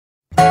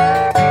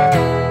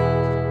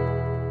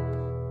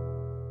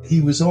he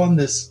was on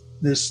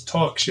this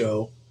talk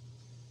show,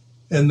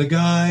 and the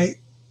guy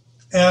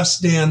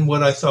asked Dan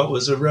what I thought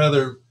was a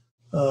rather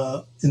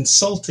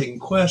insulting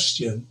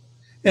question.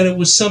 And it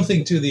was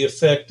something to the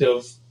effect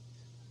of,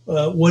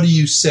 what do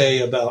you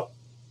say about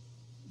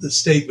the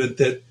statement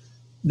that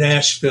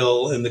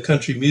Nashville and the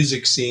country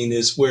music scene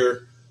is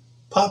where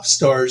pop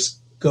stars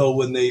go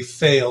when they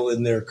fail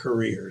in their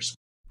careers?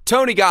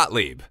 Tony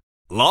Gottlieb,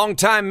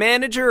 longtime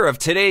manager of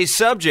today's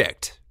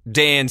subject,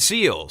 Dan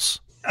Seals.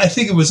 I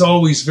think it was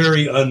always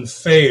very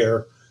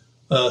unfair,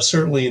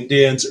 certainly in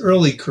Dan's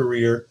early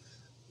career,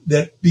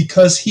 that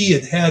because he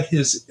had had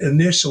his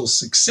initial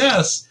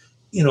success,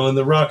 in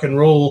the rock and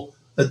roll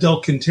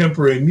adult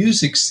contemporary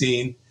music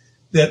scene,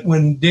 that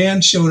when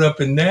Dan showed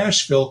up in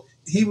Nashville,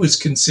 he was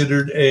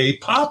considered a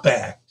pop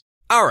act.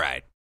 All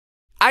right.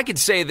 I could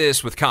say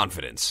this with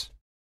confidence.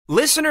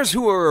 Listeners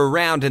who were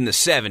around in the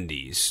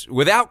 70s,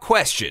 without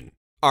question,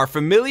 are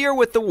familiar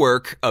with the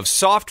work of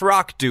soft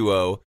rock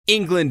duo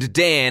England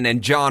Dan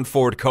and John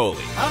Ford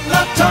Coley. I'm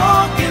not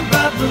talking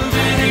about moving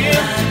in,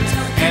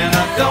 and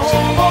I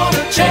don't want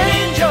to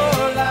change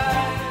your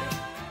life.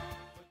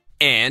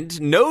 And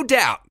no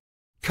doubt,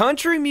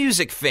 country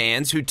music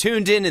fans who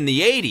tuned in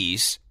the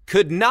 80s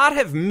could not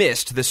have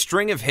missed the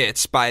string of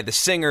hits by the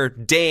singer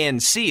Dan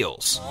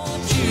Seals.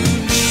 Won't you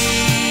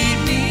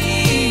meet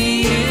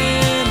me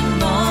in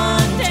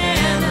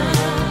Montana?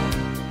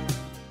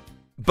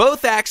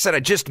 Both acts that I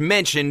just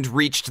mentioned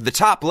reached the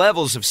top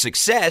levels of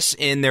success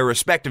in their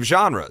respective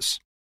genres.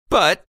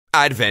 But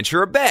I'd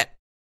venture a bet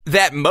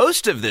that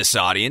most of this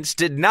audience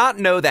did not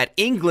know that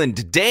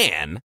England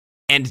Dan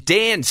and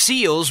Dan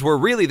Seals were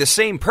really the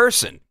same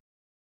person.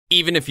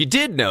 Even if you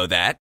did know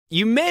that,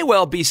 you may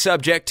well be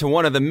subject to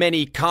one of the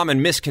many common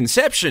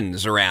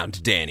misconceptions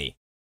around Danny.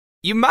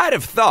 You might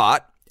have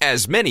thought,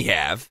 as many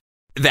have,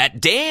 that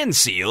Dan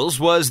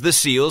Seals was the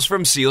Seals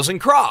from Seals and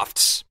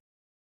Crofts.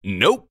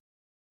 Nope.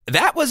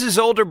 That was his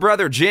older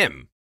brother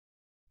Jim.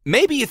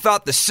 Maybe you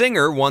thought the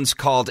singer once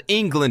called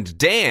England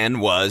Dan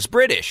was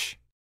British.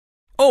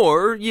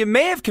 Or you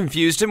may have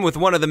confused him with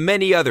one of the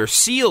many other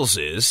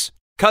Sealses,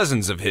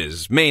 cousins of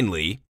his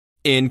mainly,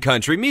 in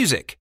country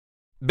music.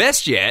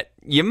 Best yet,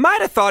 you might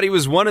have thought he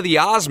was one of the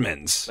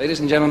Osmonds. Ladies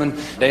and gentlemen,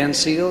 Dan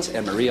Seals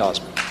and Marie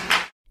Osmond.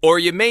 Or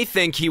you may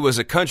think he was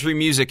a country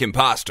music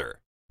imposter,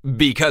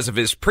 because of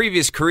his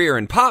previous career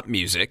in pop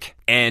music,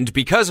 and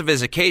because of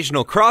his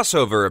occasional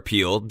crossover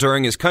appeal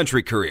during his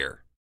country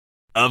career.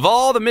 Of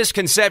all the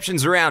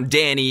misconceptions around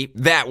Danny,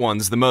 that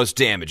one's the most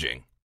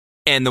damaging.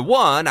 And the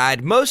one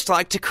I'd most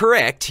like to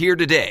correct here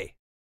today.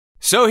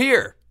 So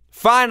here,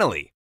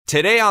 finally,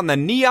 today on the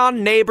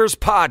Neon Neighbors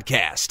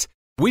podcast,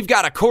 we've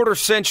got a quarter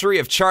century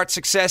of chart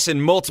success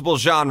in multiple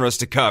genres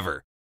to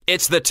cover.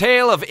 It's the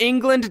tale of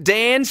England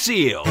Dan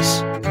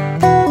Seals.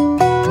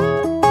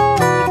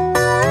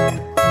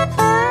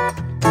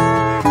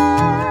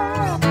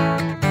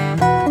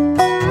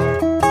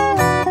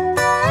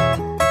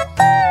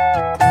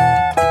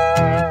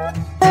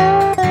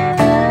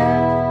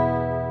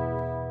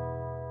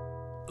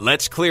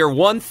 Let's clear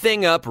one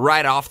thing up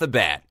right off the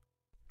bat.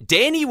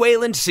 Danny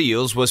Wayland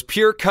Seals was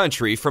pure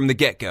country from the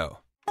get-go.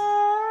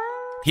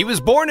 He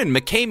was born in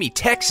McCamey,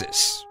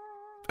 Texas,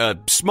 a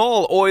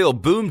small oil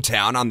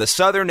boomtown on the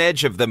southern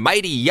edge of the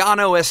mighty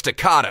Llano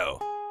Estacado,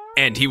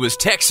 and he was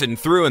Texan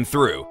through and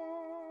through.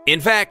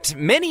 In fact,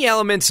 many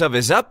elements of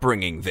his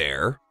upbringing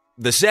there,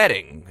 the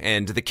setting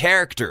and the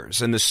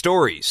characters and the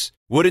stories,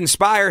 would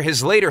inspire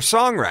his later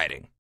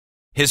songwriting.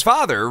 His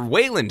father,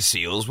 Wayland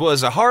Seals,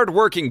 was a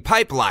hard-working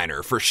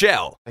pipeliner for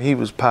Shell. He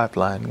was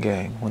pipeline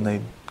gang. When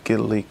they'd get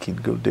a leak,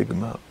 he'd go dig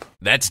them up.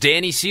 That's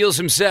Danny Seals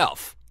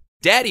himself.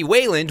 Daddy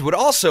Wayland would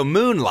also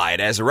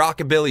moonlight as a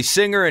rockabilly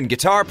singer and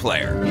guitar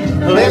player.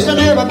 Listen,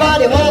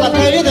 everybody, while I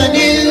play the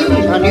news,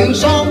 a new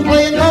song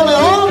playing called the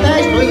Old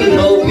Patch Blues.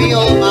 Oh, me,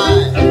 oh, my.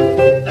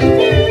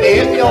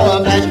 It's the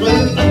Old Patch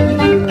Blues.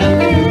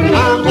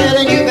 I'm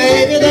telling you,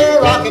 baby,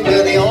 they're rocking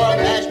to the Old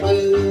Patch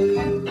Blues.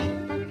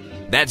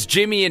 That's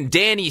Jimmy and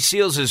Danny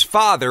Seals'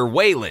 father,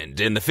 Wayland,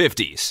 in the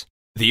 50s.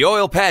 The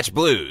Oil Patch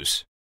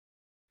Blues.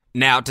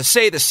 Now, to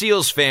say the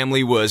Seals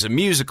family was a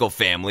musical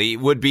family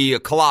would be a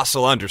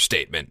colossal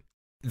understatement.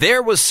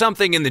 There was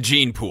something in the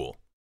gene pool.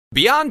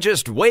 Beyond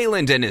just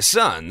Wayland and his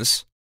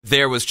sons,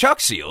 there was Chuck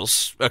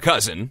Seals, a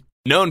cousin,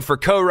 known for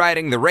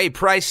co-writing the Ray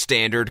Price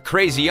standard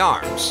Crazy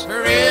Arms.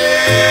 Crazy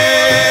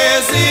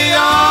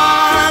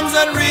arms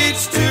that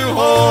reach to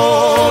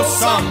hold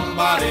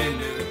somebody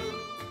new.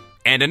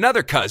 And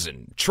another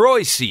cousin,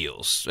 Troy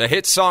Seals, a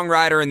hit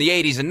songwriter in the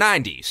 80s and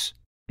 90s.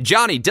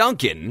 Johnny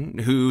Duncan,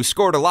 who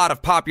scored a lot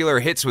of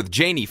popular hits with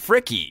Janie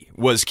Fricke,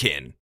 was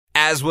kin,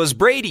 as was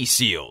Brady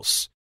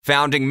Seals,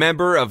 founding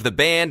member of the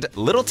band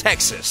Little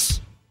Texas.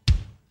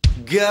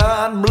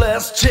 God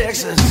bless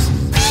Texas.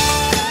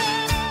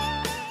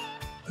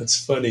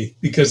 That's funny,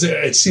 because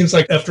it seems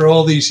like after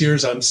all these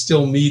years, I'm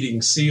still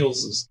meeting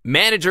Seals.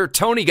 Manager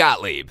Tony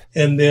Gottlieb.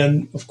 And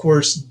then, of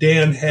course,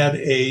 Dan had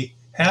a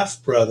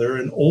half-brother,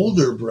 an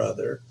older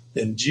brother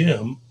than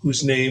Jim,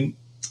 whose name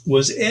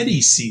was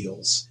Eddie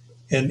Seals.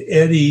 And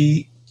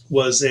Eddie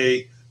was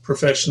a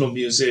professional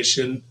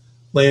musician,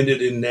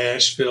 landed in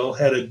Nashville,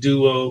 had a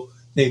duo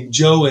named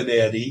Joe and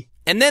Eddie.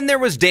 And then there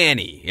was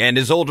Danny and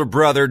his older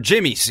brother,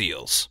 Jimmy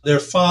Seals.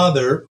 Their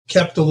father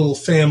kept a little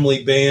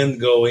family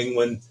band going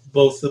when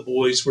both the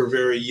boys were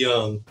very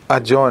young. I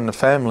joined the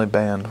family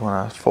band when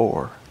I was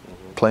 4,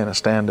 playing a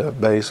stand-up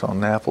bass on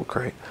an apple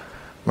crate.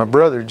 My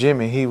brother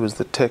Jimmy, he was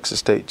the Texas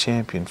State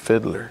champion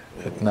fiddler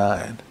at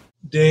 9.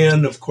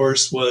 Dan, of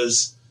course,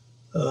 was,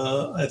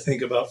 I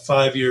think, about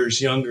 5 years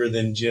younger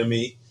than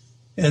Jimmy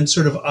and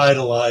sort of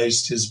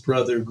idolized his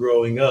brother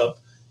growing up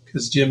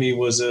because Jimmy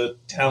was a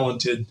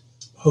talented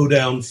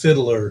hoedown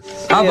fiddler.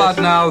 How about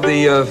now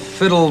the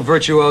fiddle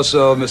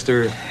virtuoso,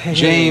 Mr.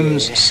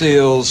 James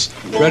Seals,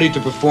 ready to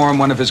perform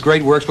one of his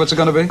great works. What's it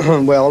going to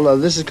be? Well,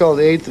 this is called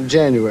the 8th of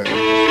January.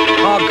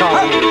 Hog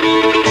collar.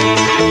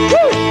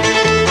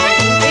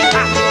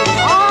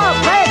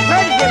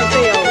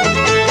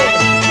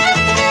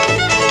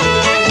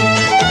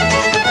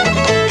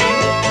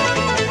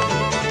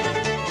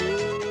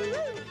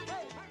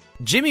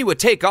 Jimmy would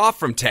take off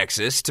from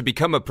Texas to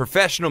become a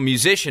professional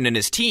musician in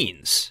his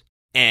teens.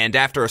 And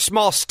after a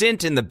small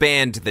stint in the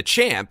band The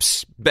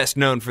Champs, best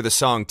known for the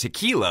song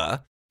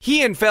Tequila,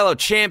 he and fellow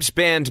Champs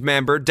band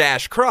member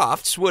Dash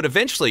Crofts would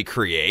eventually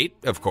create,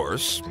 of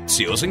course,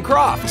 Seals and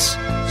Crofts.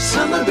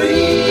 Summer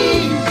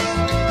breeze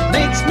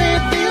makes me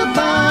feel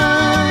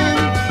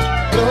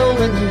fine,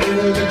 blowing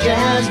through the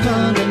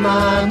jasmine in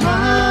my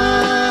mind.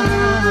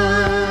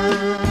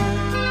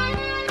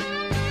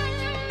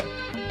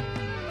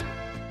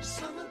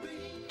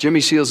 Jimmy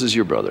Seals is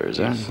your brother, is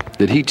that? Yes.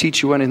 Did he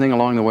teach you anything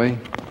along the way?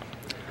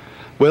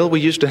 Well,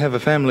 we used to have a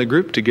family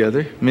group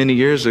together many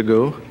years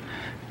ago,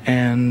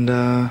 and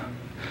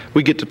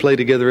we get to play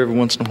together every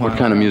once in a while. What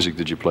kind of music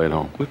did you play at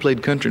home? We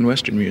played country and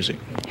western music.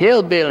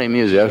 Hillbilly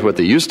music, that's what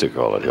they used to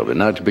call it, hillbilly.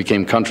 Now it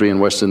became country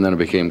and western, then it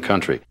became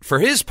country. For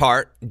his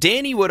part,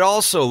 Danny would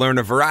also learn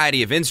a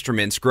variety of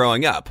instruments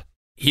growing up.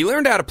 He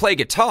learned how to play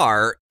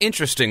guitar,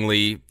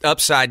 interestingly,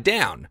 upside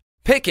down,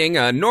 picking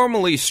a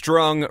normally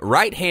strung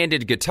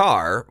right-handed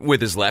guitar with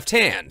his left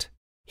hand.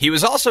 He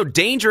was also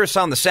dangerous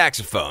on the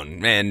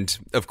saxophone, and,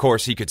 of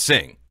course, he could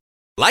sing.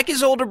 Like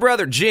his older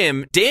brother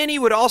Jim, Danny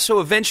would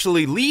also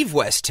eventually leave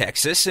West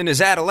Texas in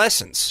his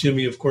adolescence.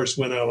 Jimmy, of course,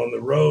 went out on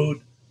the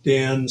road.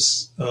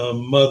 Dan's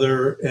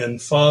mother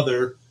and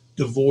father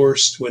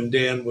divorced when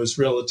Dan was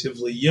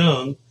relatively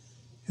young,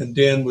 and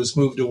Dan was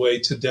moved away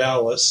to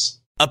Dallas.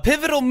 A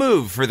pivotal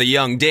move for the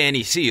young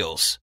Danny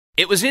Seals.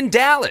 It was in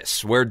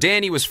Dallas where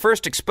Danny was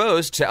first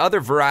exposed to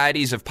other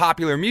varieties of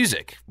popular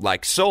music,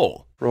 like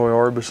soul. Roy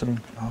Orbison,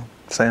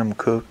 Sam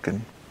Cooke,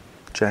 and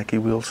Jackie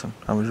Wilson.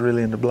 I was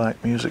really into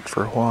black music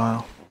for a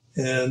while.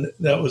 And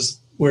that was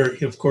where,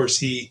 of course,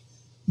 he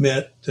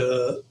met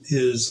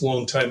his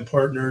longtime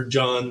partner,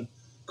 John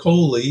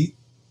Coley.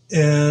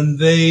 And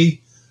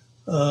they,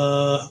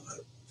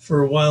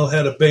 for a while,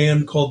 had a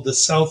band called the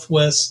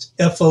Southwest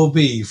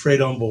FOB,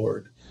 Freight on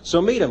Board.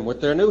 So meet them with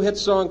their new hit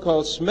song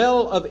called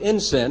Smell of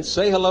Incense.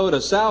 Say hello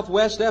to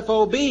Southwest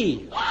FOB.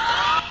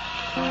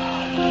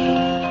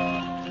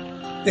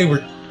 They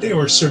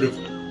were sort of,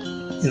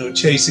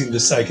 chasing the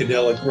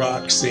psychedelic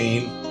rock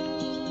scene.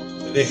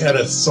 They had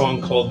a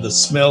song called The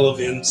Smell of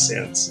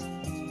Incense.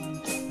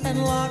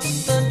 And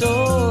locked the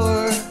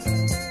door.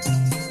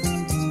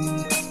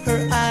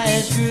 Her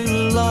eyes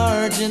grew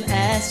large and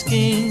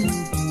asking.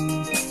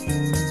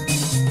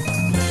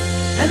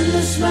 And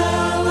the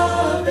smell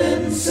of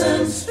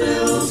incense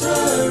fills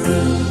her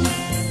room.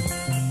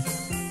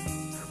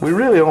 We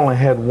really only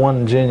had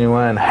one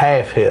genuine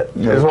half hit,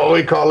 is what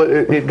we call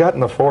it. It got in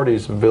the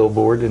 40s of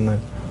Billboard in the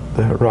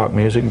rock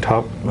music and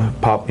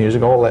pop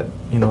music, all that,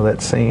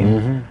 that scene.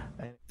 Mm-hmm.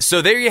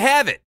 So there you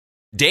have it.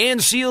 Dan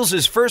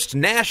Seals' first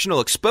national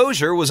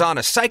exposure was on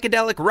a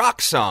psychedelic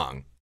rock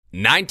song,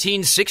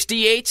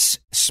 1968's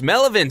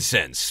Smell of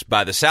Incense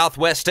by the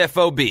Southwest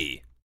FOB.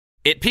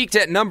 It peaked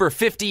at number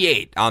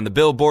 58 on the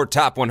Billboard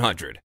Top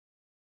 100.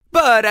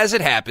 But as it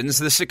happens,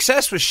 the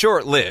success was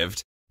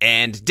short-lived,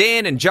 and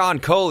Dan and John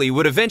Coley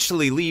would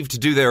eventually leave to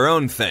do their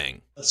own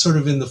thing. Sort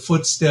of in the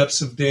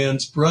footsteps of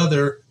Dan's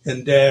brother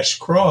and Dash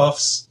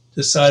Crofts,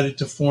 decided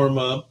to form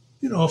a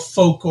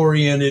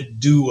folk-oriented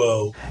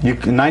duo. In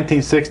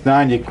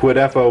 1969, you quit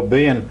FOB,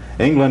 and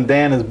England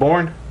Dan is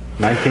born.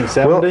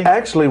 1970? Well,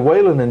 actually,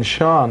 Wayland and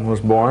Sean was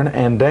born,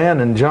 and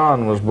Dan and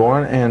John was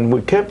born, and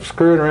we kept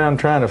screwing around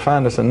trying to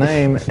find us a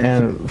name,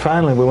 and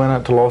finally we went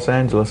out to Los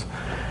Angeles,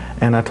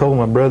 and I told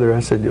my brother,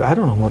 I said, I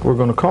don't know what we're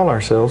going to call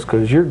ourselves,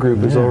 because your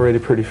group is already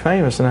pretty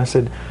famous, and I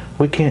said,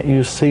 we can't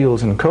use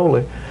Seals and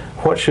Coley.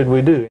 What should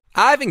we do?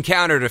 I've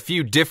encountered a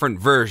few different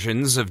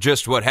versions of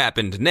just what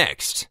happened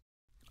next.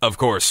 Of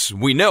course,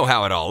 we know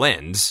how it all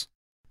ends.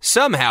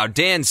 Somehow,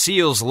 Dan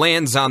Seals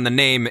lands on the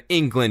name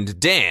England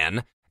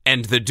Dan,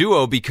 and the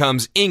duo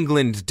becomes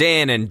England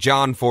Dan and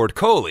John Ford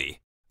Coley.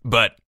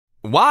 But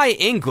why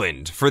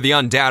England for the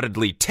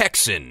undoubtedly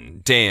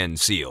Texan Dan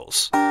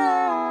Seals?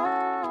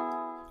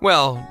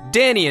 Well,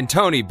 Danny and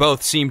Tony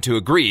both seem to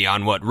agree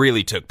on what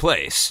really took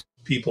place.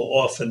 People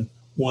often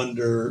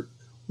wonder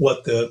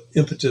what the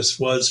impetus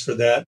was for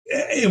that.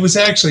 It was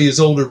actually his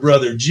older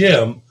brother,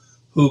 Jim,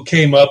 who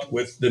came up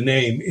with the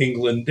name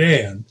England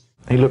Dan.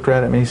 He looked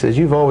right at me and he says,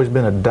 "You've always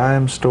been a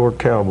dime store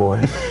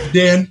cowboy."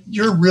 Dan,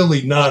 you're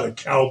really not a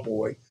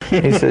cowboy.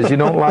 He says, "You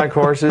don't like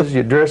horses,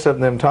 you dress up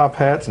in them top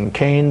hats and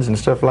canes and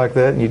stuff like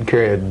that, and you'd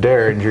carry a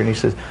derringer." And he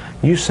says,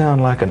 "You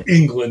sound like an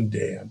England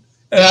Dan."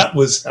 That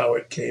was how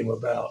it came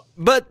about.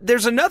 But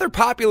there's another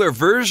popular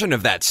version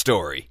of that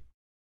story.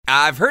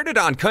 I've heard it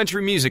on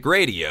country music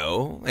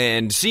radio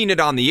and seen it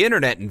on the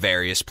internet in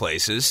various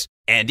places,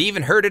 and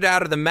even heard it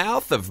out of the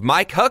mouth of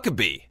Mike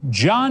Huckabee.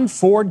 John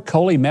Ford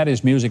Coley met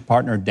his music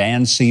partner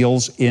Dan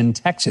Seals in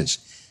Texas.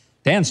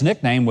 Dan's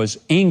nickname was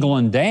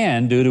England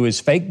Dan due to his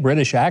fake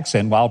British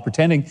accent while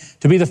pretending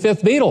to be the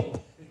fifth Beatle.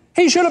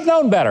 He should have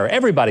known better.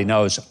 Everybody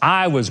knows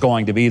I was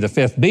going to be the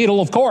fifth Beatle,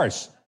 of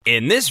course.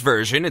 In this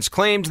version, it's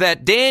claimed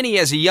that Danny,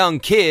 as a young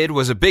kid,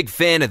 was a big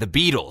fan of the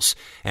Beatles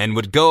and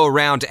would go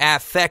around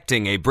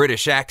affecting a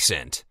British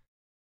accent.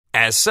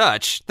 As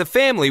such, the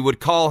family would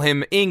call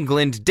him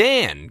England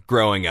Dan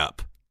growing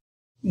up.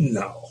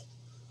 No,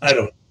 I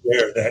don't know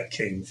where that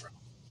came from.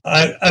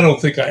 I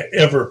don't think I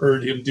ever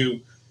heard him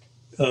do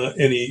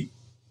any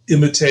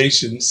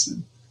imitations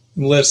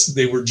unless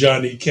they were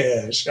Johnny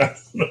Cash. I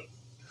don't know.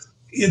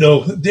 You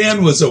know,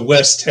 Dan was a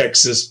West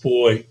Texas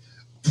boy,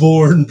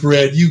 born,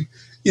 bred.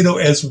 You know,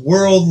 as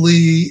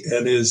worldly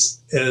and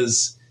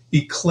as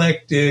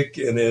eclectic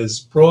and as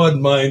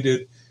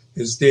broad-minded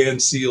as Dan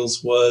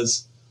Seals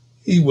was,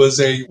 he was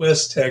a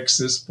West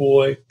Texas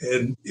boy,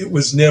 and it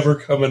was never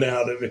coming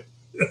out of it.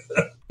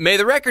 May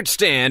the record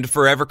stand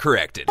forever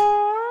corrected.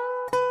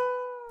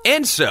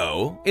 And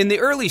so, in the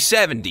early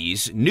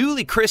 70s,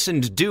 newly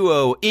christened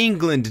duo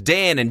England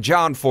Dan and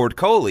John Ford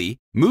Coley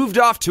moved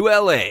off to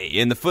L.A.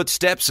 in the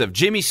footsteps of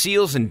Jimmy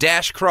Seals and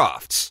Dash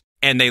Crofts,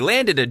 and they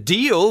landed a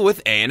deal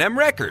with A&M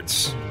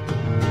Records.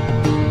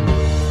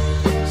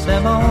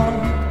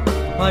 Simone,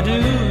 why do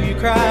you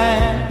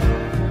cry?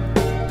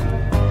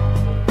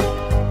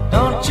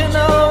 Don't you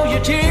know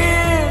your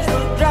tears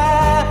will dry?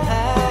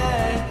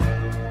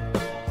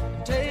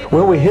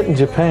 Well, we hit in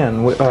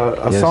Japan.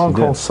 A song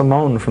called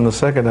Simone from the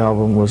second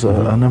album was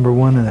a number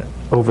one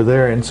over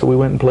there, and so we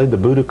went and played the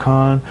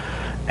Budokan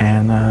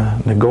and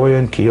Nagoya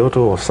and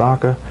Kyoto,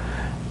 Osaka,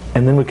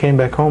 and then we came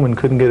back home and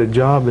couldn't get a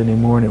job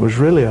anymore, and it was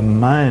really a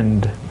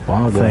mind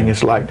thing.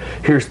 It's like,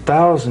 here's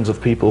thousands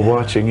of people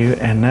watching you,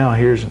 and now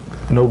here's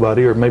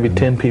nobody, or maybe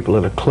 10 people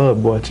at a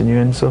club watching you,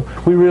 and so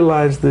we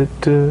realized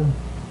that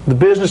the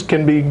business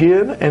can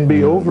begin and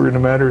be over in a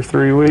matter of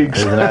 3 weeks.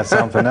 Isn't that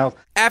something else?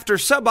 After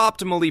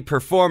suboptimally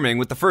performing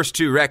with the first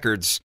two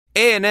records,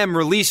 A&M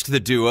released the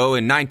duo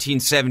in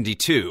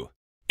 1972,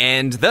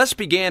 and thus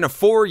began a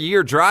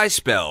 4-year dry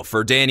spell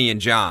for Danny and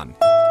John.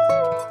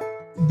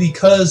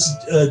 Because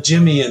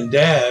Jimmy and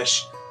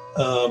Dash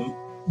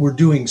were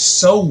doing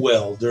so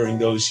well during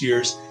those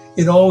years,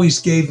 it always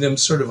gave them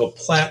sort of a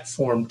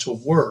platform to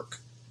work.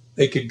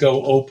 They could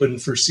go open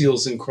for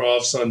Seals and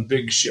Crofts on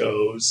big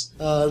shows.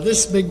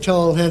 This big,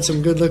 tall,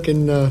 handsome,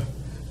 good-looking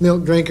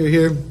milk drinker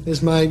here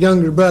is my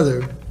younger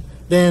brother,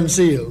 Dan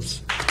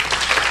Seals.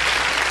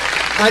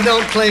 I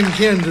don't claim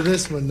kin to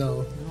this one,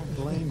 though. I don't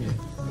blame you.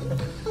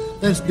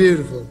 That's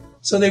beautiful.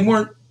 So they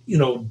weren't,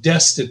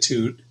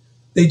 destitute.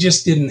 They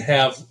just didn't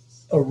have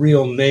a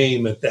real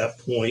name at that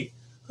point.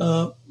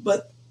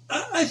 But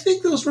I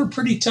think those were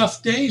pretty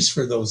tough days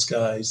for those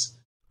guys.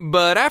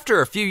 But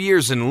after a few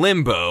years in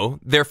limbo,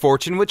 their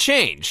fortune would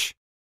change.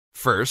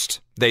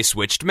 First, they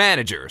switched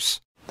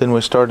managers. Then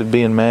we started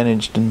being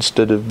managed,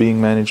 instead of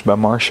being managed by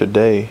Marcia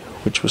Day,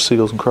 which was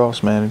Seals and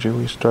Crofts' manager,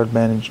 we started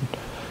managed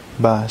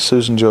by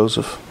Susan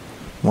Joseph,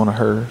 one of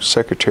her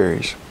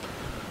secretaries.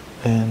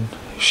 And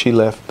she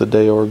left the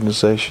Day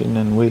organization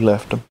and we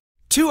left them.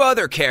 Two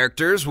other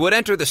characters would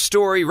enter the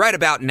story right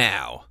about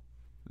now.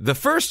 The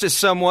first is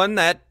someone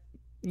that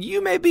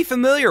you may be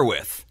familiar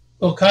with.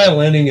 Well, Kyle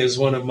Lenning is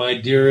one of my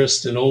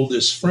dearest and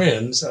oldest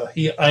friends.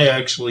 I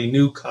actually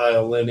knew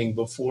Kyle Lenning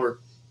before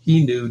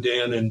he knew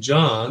Dan and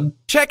John.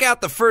 Check out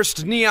the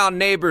first Neon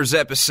Neighbors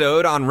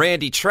episode on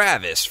Randy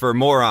Travis for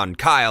more on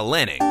Kyle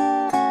Lenning.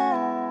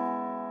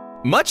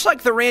 Much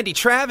like the Randy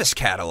Travis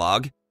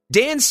catalog,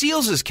 Dan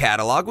Seals'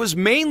 catalog was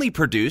mainly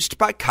produced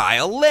by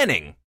Kyle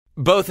Lenning,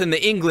 both in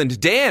the England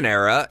Dan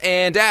era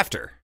and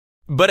after.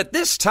 But at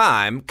this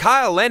time,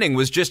 Kyle Lenning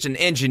was just an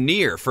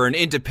engineer for an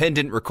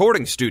independent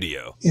recording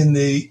studio. In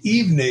the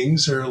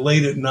evenings or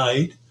late at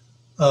night,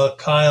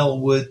 Kyle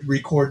would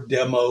record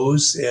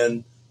demos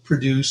and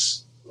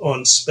produce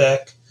on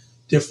spec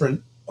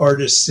different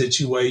artist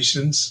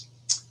situations.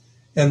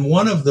 And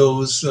one of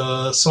those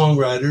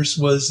songwriters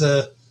was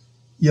a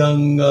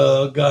young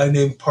guy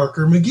named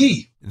Parker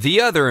McGee. The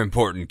other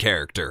important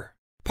character.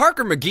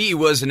 Parker McGee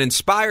was an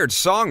inspired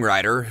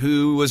songwriter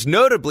who was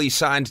notably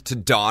signed to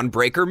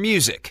Dawnbreaker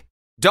Music.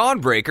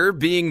 Dawnbreaker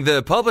being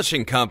the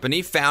publishing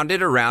company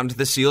founded around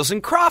the Seals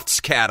and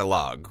Crofts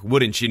catalog,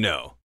 wouldn't you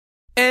know?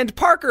 And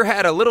Parker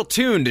had a little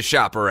tune to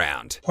shop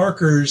around.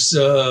 Parker's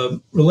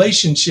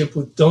relationship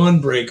with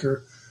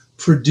Dawnbreaker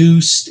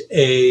produced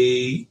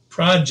a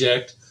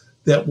project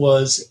that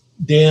was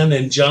Dan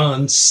and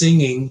John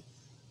singing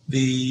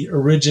the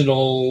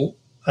original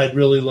I'd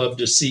Really Love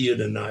to See You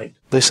Tonight.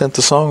 They sent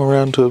the song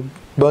around to a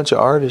bunch of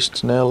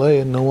artists in L.A.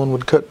 and no one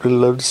would cut Really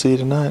Love to See You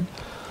Tonight.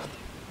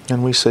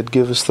 And we said,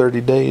 give us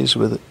 30 days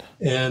with it.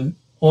 And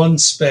on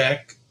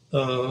spec,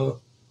 Dan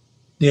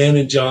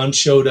and John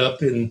showed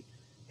up in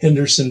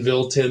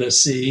Hendersonville,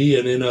 Tennessee,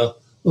 and in a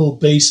little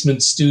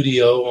basement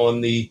studio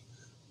on the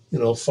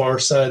far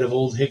side of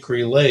Old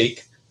Hickory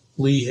Lake,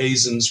 Lee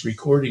Hazen's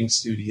recording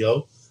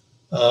studio,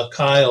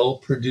 Kyle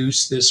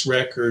produced this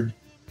record,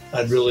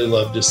 I'd Really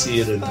Love to See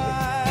You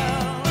Tonight.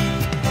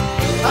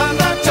 I'm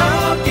not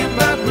talking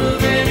about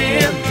moving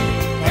in,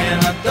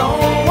 and I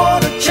don't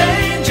want to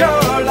change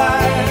your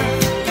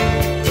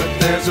life, but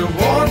there's a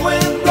warm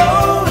wind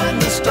blowing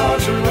the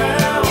stars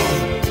around,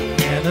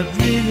 and I'd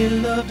really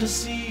love to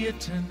see you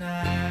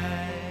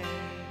tonight.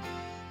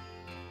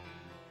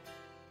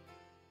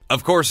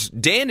 Of course,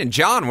 Dan and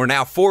John were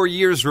now 4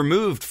 years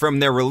removed from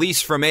their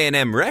release from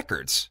A&M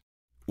Records.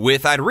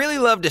 With I'd Really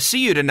Love to See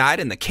You Tonight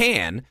in the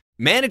can,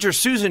 manager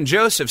Susan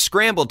Joseph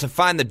scrambled to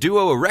find the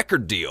duo a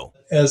record deal.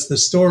 As the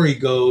story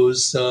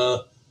goes,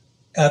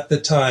 at the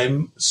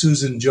time,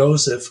 Susan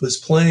Joseph was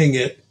playing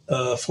it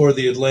for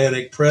the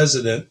Atlantic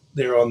President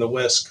there on the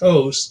West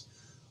Coast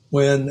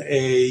when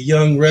a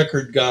young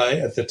record guy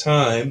at the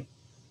time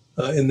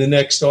in the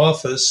next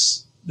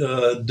office,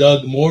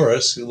 Doug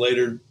Morris, who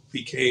later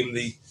became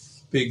the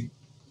big,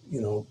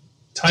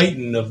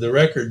 titan of the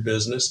record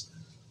business,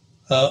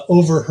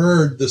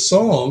 overheard the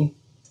song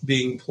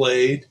being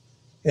played.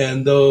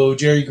 And though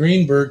Jerry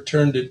Greenberg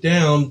turned it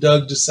down,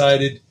 Doug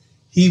decided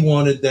he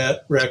wanted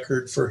that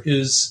record for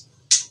his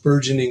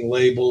burgeoning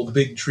label,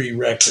 Big Tree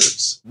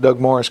Records. Doug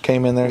Morris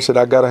came in there and said,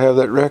 I got to have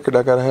that record.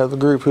 I got to have the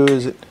group. Who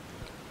is it?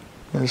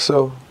 And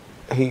so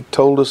he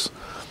told us,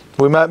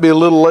 we might be a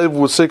little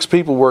label with 6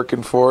 people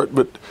working for it,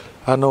 but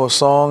I know a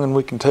song and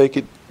we can take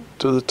it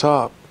to the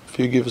top if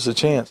you give us a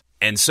chance.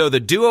 And so the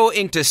duo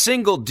inked a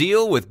single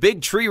deal with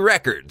Big Tree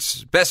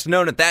Records, best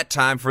known at that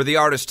time for the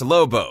artist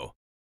Lobo.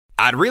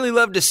 I'd Really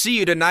Love to See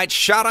You Tonight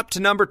shot up to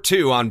number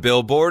 2 on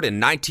Billboard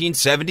in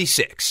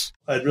 1976.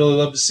 I'd Really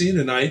Love to See You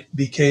Tonight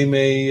became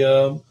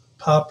a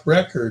pop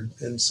record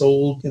and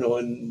sold,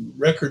 in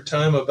record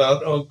time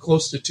about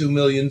close to 2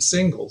 million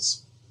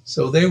singles.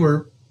 So they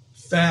were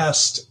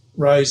fast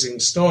rising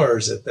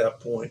stars at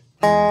that point.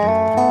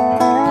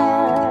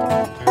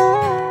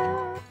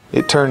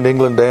 It turned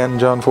England Dan and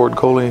John Ford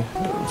Coley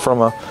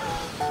from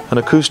an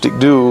acoustic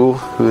duo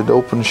who had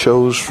opened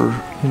shows for,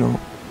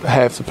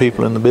 half the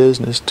people in the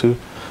business to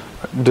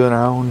doing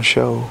our own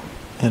show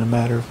in a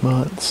matter of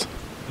months.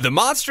 The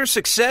monster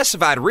success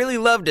of I'd Really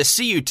Love to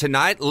See You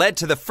Tonight led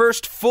to the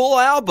first full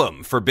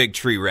album for Big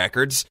Tree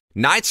Records,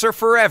 Nights Are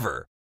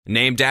Forever,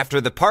 named after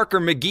the Parker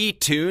McGee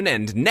tune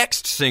and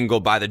next single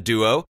by the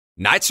duo,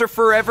 Nights Are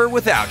Forever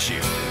Without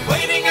You.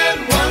 Waiting and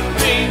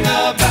wondering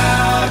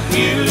about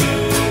you.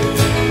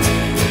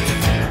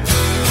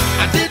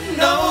 I didn't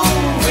know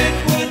it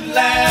would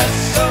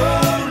last so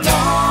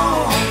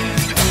long.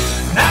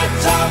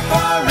 Nights are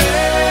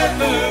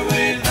forever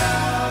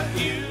without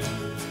you.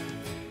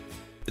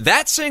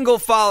 That single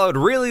followed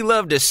Really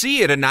Love to See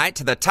You Tonight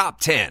to the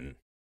top 10.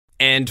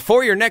 And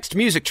for your next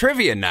music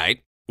trivia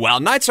night, while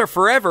Nights Are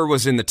Forever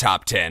was in the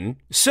top 10,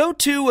 so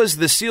too was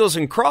the Seals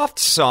and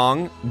Crofts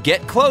song,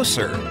 Get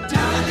Closer.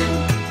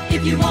 Darling,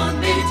 if you want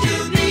me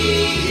to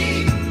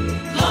be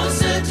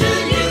closer to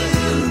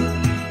you,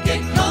 get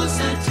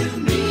closer to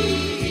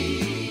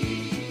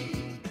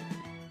me.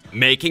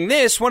 Making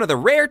this one of the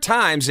rare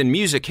times in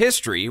music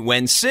history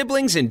when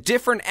siblings in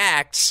different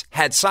acts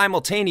had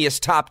simultaneous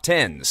top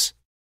 10s.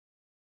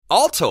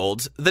 All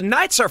told, the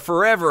Nights Are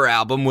Forever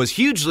album was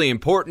hugely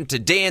important to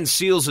Dan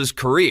Seals'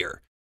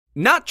 career.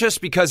 Not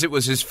just because it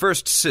was his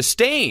first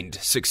sustained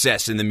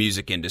success in the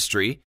music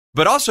industry,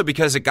 but also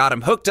because it got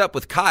him hooked up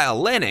with Kyle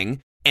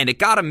Lenning, and it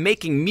got him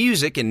making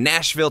music in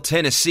Nashville,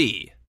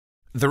 Tennessee.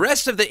 The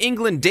rest of the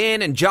England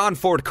Dan and John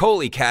Ford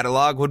Coley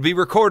catalog would be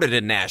recorded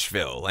in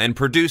Nashville and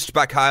produced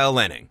by Kyle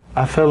Lenning.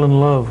 I fell in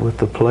love with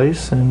the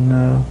place, and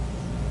I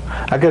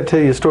got to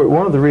tell you a story.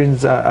 One of the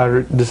reasons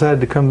I decided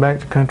to come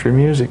back to country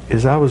music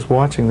is I was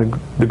watching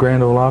the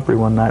Grand Ole Opry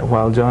one night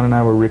while John and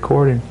I were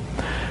recording,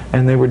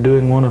 and they were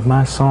doing one of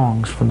my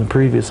songs from the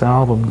previous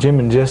album. Jim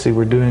and Jesse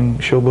were doing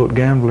Showboat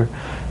Gambler,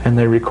 and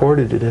they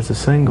recorded it as a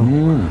single.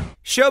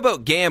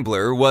 Showboat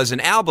Gambler was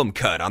an album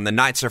cut on the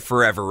Nights Are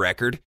Forever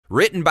record,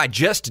 written by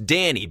just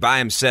Danny by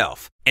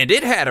himself, and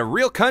it had a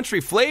real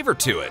country flavor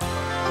to it.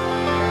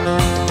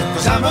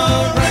 'Cause I'm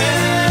a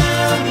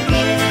rambler,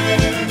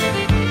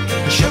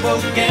 a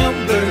showboat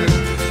gambler,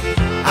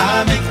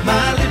 I make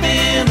my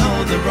living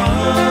on the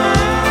run.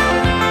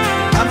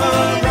 I'm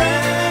a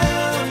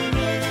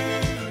rambler,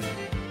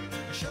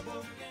 a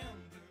showboat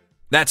gambler.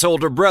 That's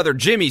older brother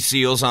Jimmy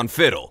Seals on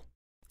fiddle.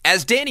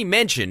 As Danny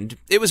mentioned,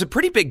 it was a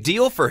pretty big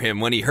deal for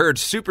him when he heard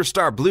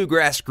superstar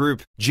bluegrass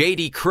group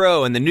J.D.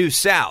 Crowe and the New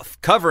South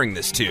covering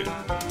this tune.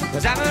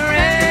 'Cause I'm a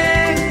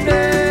rambler,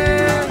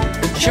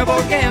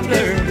 showboat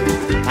gambler,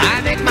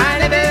 I make my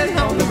living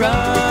on the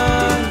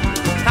run.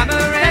 I'm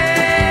a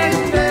rambler,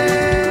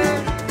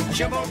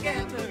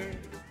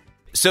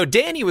 So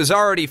Danny was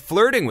already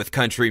flirting with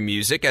country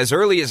music as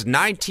early as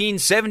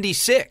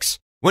 1976,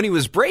 when he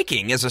was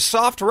breaking as a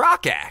soft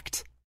rock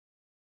act.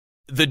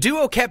 The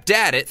duo kept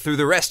at it through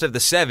the rest of the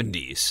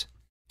 70s.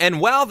 And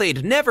while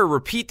they'd never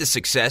repeat the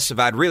success of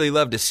I'd Really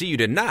Love to See You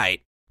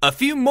Tonight, a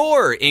few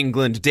more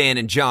England, Dan,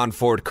 and John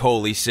Ford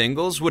Coley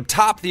singles would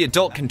top the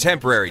adult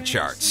contemporary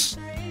charts.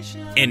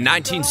 In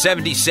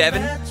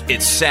 1977,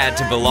 It's Sad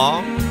to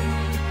Belong.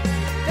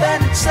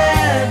 That it's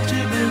sad to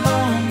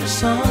belong to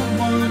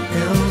someone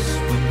else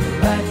when the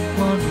right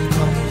one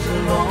comes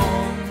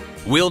along.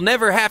 We'll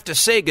Never Have to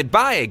Say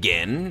Goodbye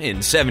Again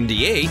in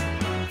 78.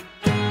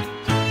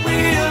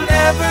 We'll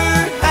never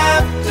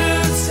have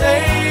to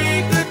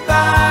say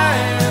goodbye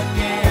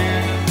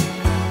again.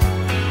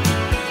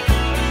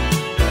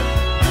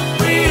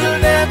 We'll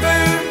never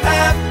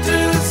have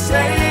to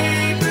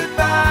say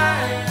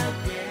goodbye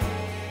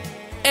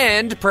again.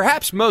 And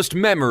perhaps most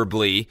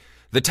memorably,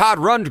 the Todd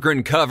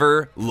Rundgren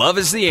cover, Love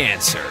Is the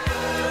Answer.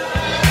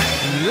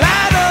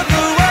 Light of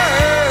the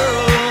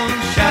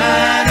world,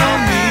 shine on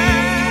me.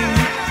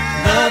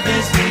 Love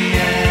is the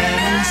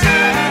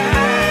answer.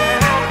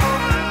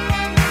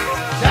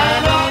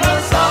 Shine on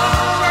us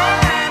all,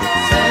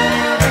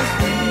 set us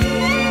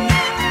free.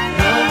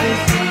 Love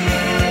is the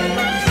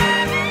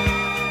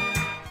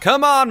answer.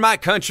 Come on, my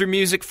country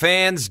music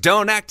fans,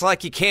 don't act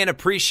like you can't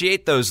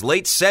appreciate those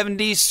late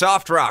 70s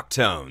soft rock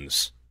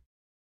tones.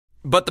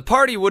 But the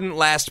party wouldn't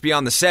last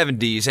beyond the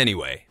 70s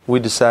anyway. We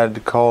decided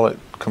to call it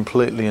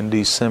completely in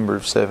December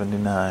of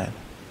 '79.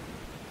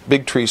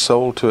 Big Tree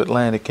sold to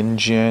Atlantic in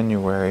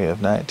January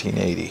of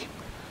 1980.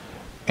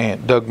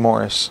 And Doug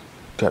Morris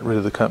got rid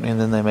of the company,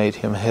 and then they made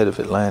him head of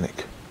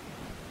Atlantic.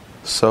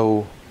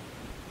 So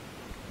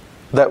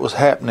that was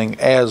happening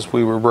as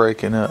we were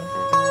breaking up.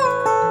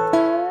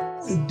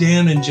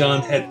 Dan and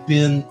John had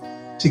been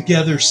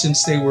together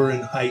since they were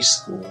in high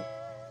school.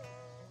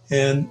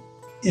 And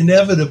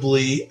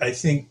inevitably, I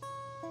think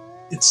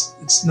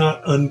it's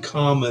not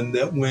uncommon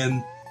that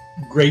when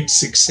great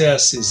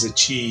success is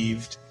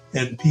achieved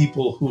and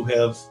people who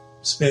have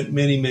spent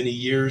many, many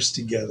years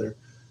together,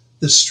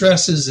 the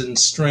stresses and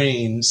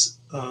strains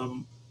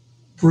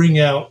bring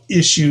out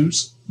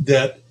issues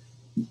that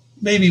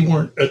maybe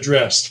weren't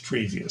addressed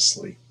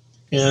previously.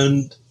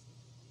 And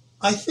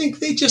I think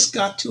they just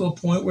got to a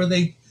point where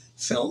they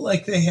felt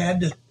like they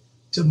had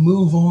to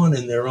move on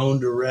in their own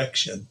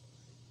direction.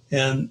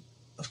 And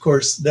of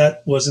course,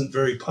 that wasn't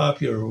very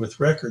popular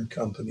with record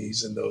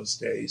companies in those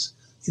days.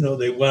 You know,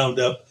 they wound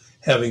up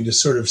having to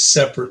sort of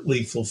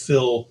separately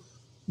fulfill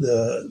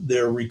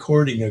their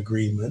recording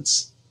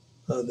agreements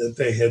that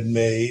they had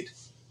made,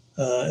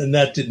 and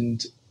that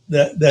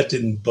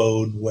didn't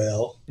bode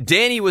well.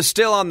 Danny was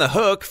still on the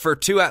hook for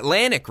 2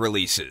 Atlantic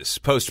releases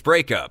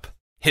post-breakup.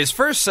 His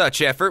first such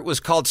effort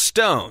was called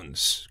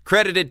Stones,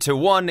 credited to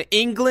one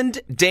England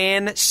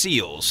Dan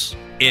Seals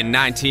in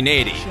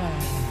 1980.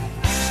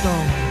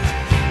 Stones.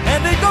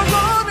 And it goes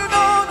on and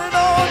on and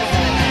on.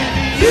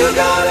 You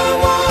got a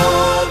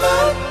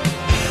woman,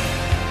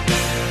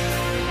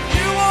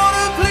 you want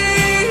to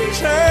please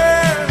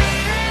her,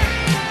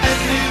 and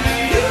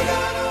you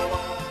got a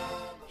woman.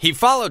 He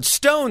followed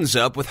Stones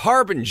up with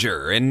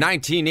Harbinger in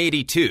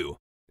 1982,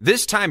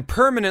 this time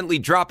permanently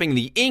dropping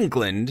the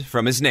England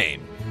from his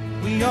name.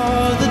 We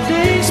are the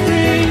day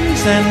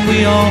springs and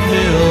we all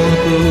feel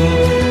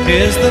who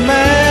is the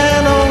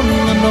man on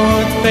the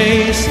north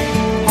face.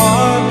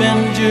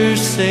 Harbinger,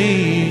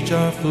 sage,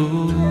 or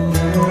fool.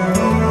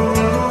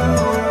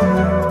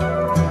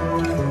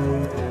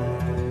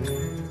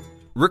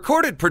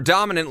 Recorded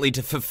predominantly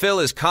to fulfill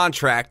his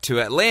contract to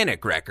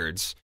Atlantic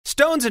Records,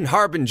 Stones and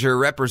Harbinger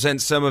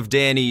represent some of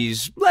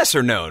Danny's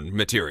lesser-known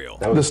material.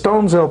 The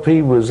Stones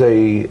LP was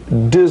a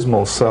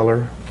dismal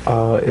seller.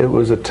 It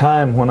was a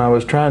time when I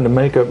was trying to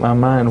make up my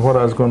mind what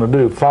I was going to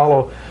do.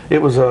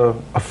 It was a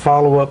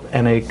follow-up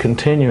and a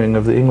continuing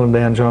of the England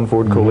Dan John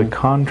Ford Coley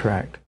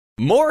contract.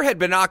 More had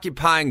been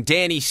occupying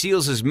Danny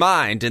Seals'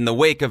 mind in the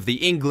wake of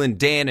the England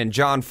Dan and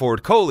John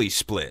Ford Coley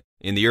split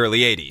in the early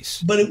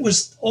 80s. But it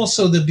was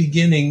also the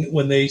beginning,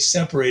 when they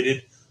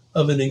separated,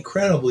 of an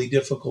incredibly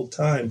difficult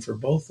time for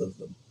both of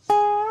them,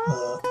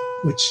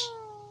 which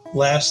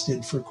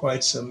lasted for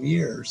quite some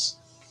years.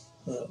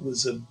 It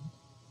was a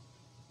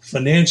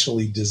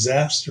financially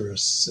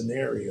disastrous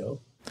scenario.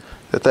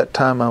 At that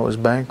time I was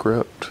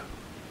bankrupt,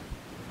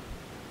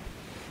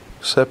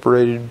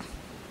 separated,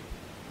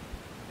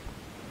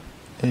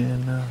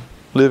 and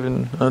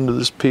living under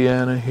this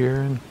piano here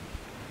and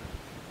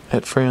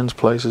at friends'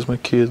 places. My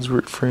kids were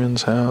at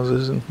friends'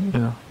 houses,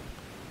 and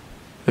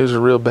it was a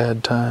real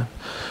bad time.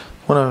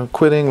 When I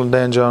quit England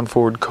Dan John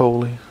Ford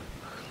Coley,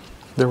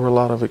 there were a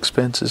lot of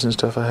expenses and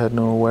stuff I had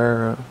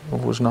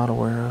was not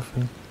aware of,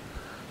 and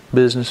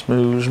business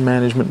moves,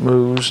 management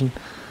moves,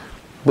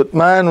 but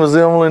mine was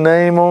the only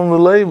name on the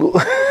label.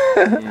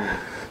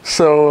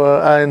 So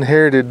I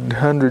inherited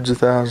hundreds of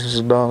thousands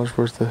of dollars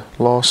worth of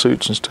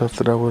lawsuits and stuff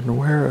that I wasn't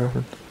aware of.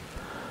 And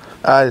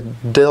I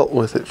dealt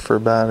with it for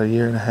about 1.5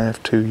 years,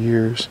 2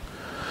 years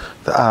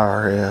the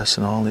IRS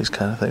and all these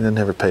kind of things. They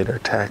never paid our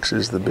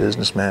taxes. The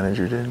business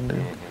manager didn't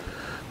do.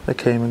 They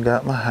came and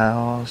got my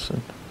house.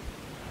 And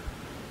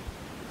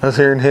I was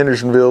here in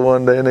Hendersonville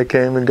one day, and they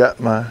came and got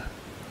my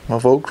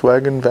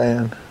Volkswagen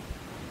van.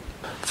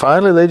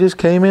 Finally, they just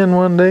came in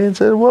one day and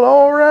said, well,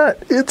 all right,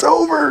 it's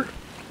over.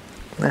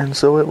 And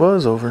so it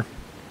was over.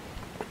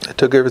 They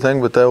took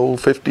everything but the old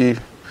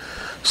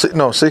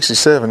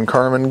 67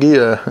 Carmen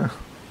Ghia.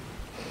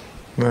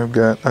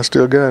 I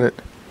still got it.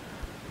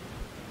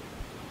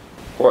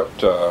 What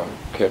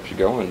kept you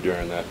going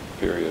during that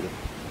period?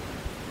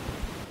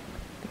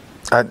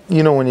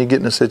 When you get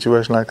in a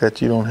situation like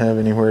that, you don't have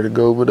anywhere to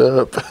go but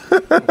up.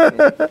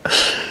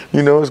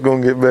 You know it's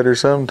going to get better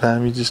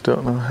sometime, you just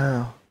don't know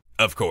how.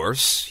 Of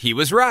course, he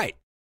was right.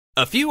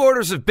 A few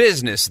orders of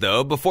business,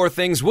 though, before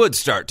things would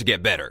start to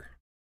get better.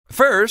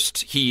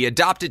 First, he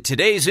adopted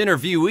today's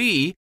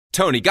interviewee,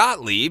 Tony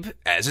Gottlieb,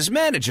 as his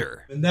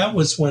manager. And that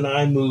was when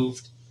I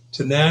moved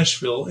to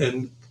Nashville,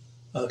 and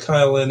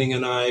Kyle Lenning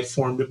and I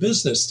formed a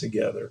business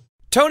together.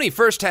 Tony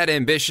first had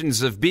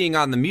ambitions of being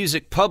on the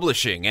music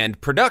publishing and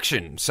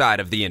production side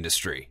of the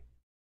industry.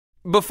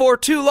 Before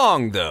too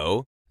long,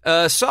 though,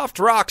 a soft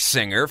rock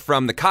singer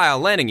from the Kyle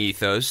Lenning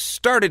ethos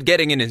started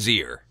getting in his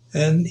ear.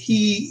 And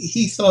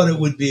he thought it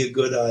would be a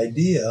good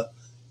idea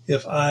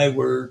if I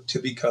were to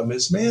become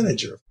his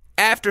manager.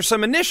 After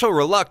some initial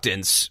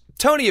reluctance,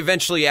 Tony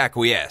eventually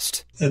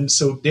acquiesced. And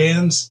so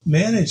Dan's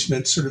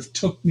management sort of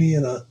took me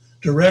in a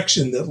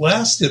direction that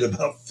lasted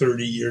about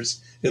 30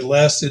 years. It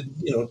lasted,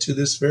 to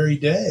this very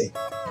day.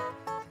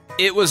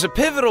 It was a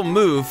pivotal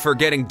move for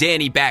getting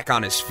Danny back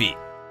on his feet.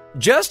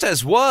 Just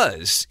as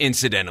was,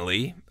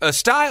 incidentally, a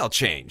style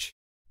change.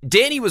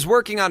 Danny was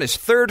working on his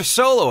third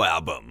solo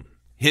album,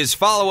 his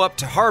follow-up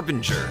to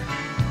Harbinger.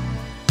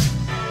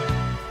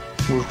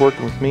 He was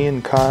working with me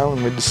and Kyle,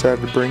 and we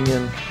decided to bring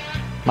in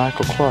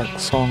Michael Clark, the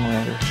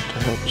songwriter, to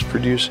help us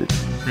produce it.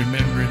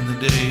 Remembering the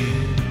day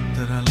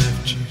that I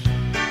left you,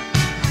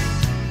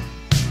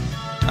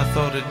 I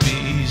thought it'd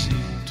be easy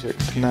to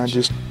and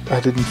I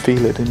didn't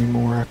feel it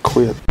anymore. I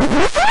quit.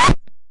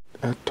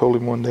 I told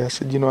him one day, I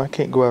said, I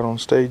can't go out on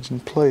stage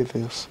and play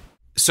this.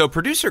 So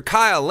producer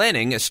Kyle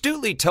Lenning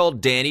astutely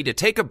told Danny to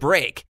take a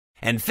break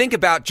and think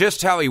about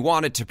just how he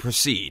wanted to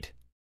proceed.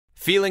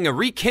 Feeling a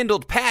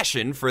rekindled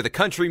passion for the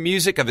country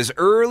music of his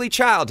early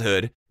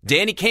childhood,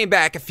 Danny came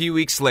back a few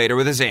weeks later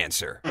with his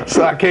answer.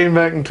 So I came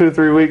back in 2 or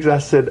 3 weeks. I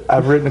said,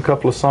 I've written a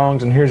couple of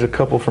songs, and here's a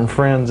couple from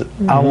friends.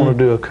 I want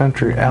to do a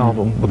country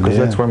album because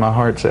that's where my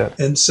heart's at.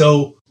 And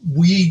so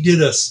we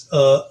did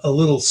a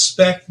little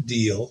spec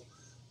deal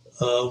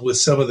with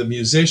some of the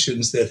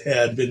musicians that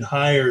had been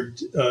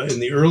hired in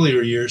the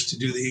earlier years to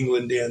do the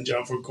England Dan,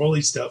 John Ford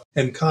Coley stuff.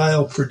 And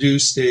Kyle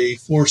produced a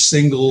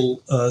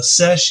 4-single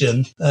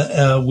session,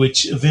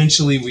 which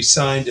eventually we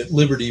signed at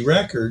Liberty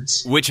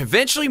Records. Which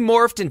eventually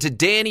morphed into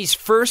Danny's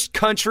first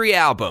country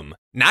album,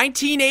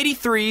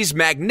 1983's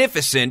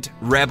magnificent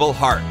Rebel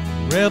Heart.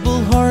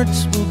 Rebel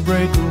hearts will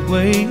break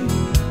away.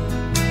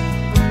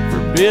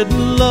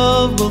 Forbidden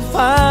love will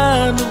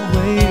find a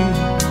way.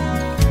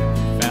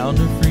 Found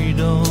her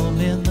freedom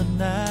in the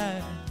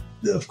night.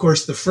 Of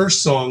course, the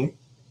first song,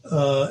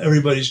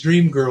 Everybody's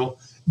Dream Girl,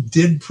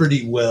 did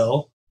pretty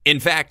well. In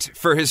fact,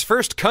 for his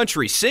first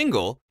country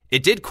single,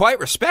 it did quite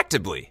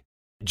respectably.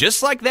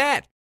 Just like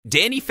that,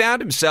 Danny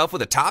found himself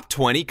with a top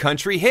 20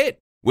 country hit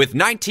with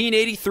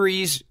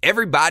 1983's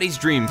Everybody's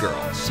Dream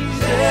Girl.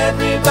 She's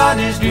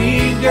everybody's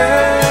dream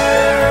girl.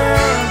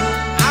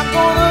 I'm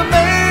gonna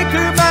make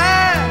her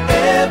mine.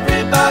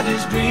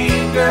 Everybody's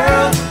dream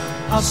girl.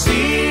 I'll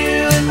see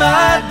you in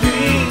my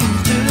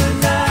dreams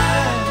tonight.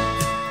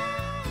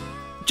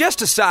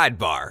 Just a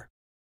sidebar.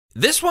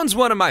 This one's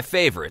one of my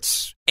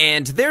favorites,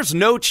 and there's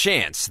no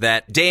chance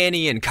that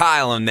Danny and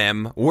Kyle and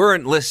them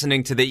weren't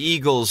listening to the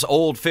Eagles'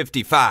 Old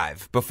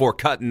 55 before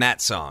cutting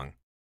that song.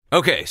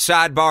 Okay,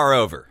 sidebar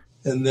over.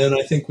 And then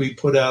I think we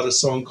put out a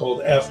song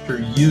called After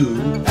You.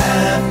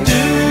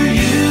 After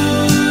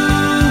you,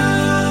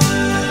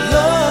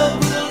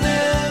 love will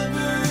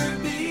never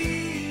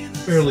be the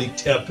Fairly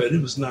tepid.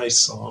 It was a nice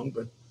song,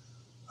 but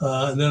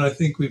and then I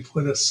think we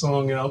put a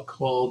song out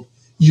called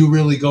You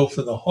Really Go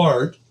for the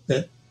Heart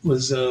that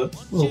was a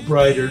little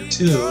brighter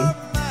tune.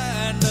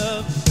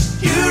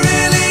 You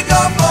really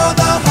go for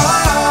the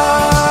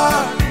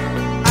heart.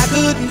 I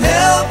couldn't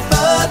help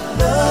but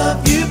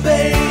love you,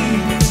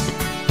 babe.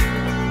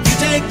 You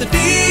take the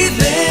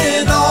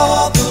feeling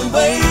all the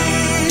way.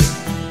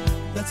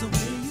 That's the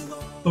way you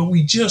are. But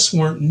we just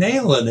weren't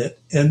nailing it.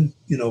 And,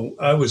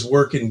 I was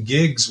working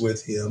gigs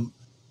with him,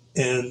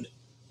 and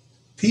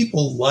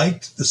people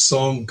liked the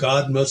song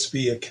God Must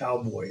Be a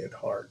Cowboy at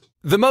Heart.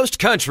 The most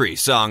country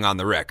song on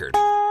the record.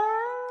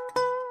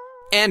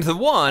 And the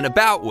one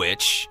about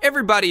which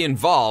everybody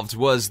involved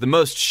was the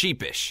most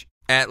sheepish,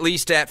 at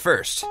least at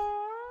first.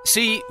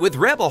 See, with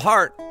Rebel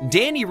Heart,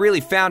 Danny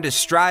really found his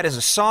stride as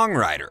a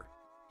songwriter.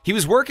 He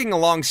was working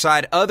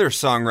alongside other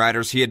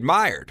songwriters he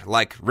admired,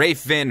 like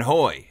Rafe Van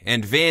Hoy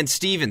and Van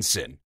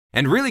Stevenson,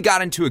 and really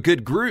got into a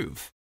good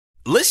groove.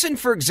 Listen,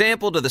 for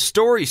example, to the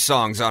story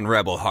songs on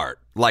Rebel Heart,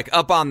 like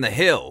Up on the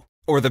Hill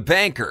or The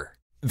Banker,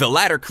 the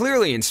latter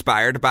clearly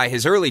inspired by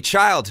his early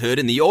childhood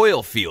in the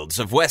oil fields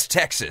of West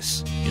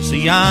Texas. You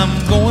see,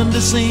 I'm going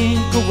to sink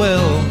a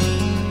well.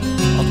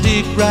 I'll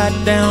dig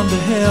right down to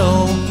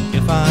hell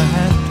if I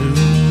have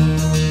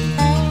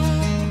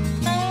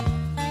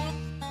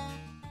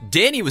to.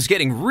 Danny was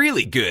getting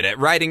really good at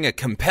writing a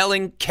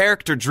compelling,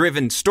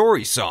 character-driven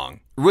story song,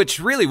 which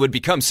really would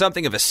become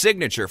something of a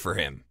signature for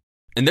him.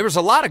 And there was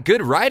a lot of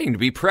good writing to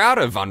be proud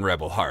of on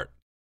Rebel Heart.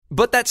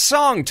 But that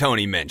song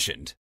Tony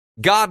mentioned,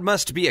 God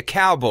Must Be a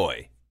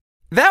Cowboy,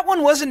 that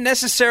one wasn't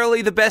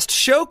necessarily the best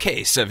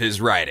showcase of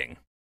his writing.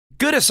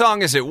 Good a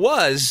song as it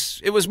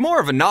was more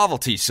of a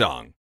novelty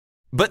song.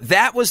 But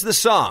that was the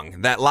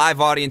song that live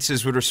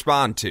audiences would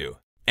respond to.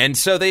 And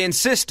so they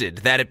insisted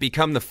that it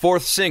become the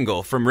 4th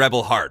single from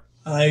Rebel Heart.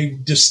 I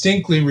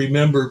distinctly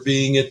remember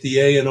being at the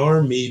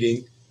A&R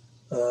meeting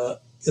at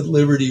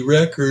Liberty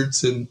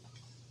Records, and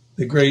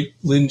the great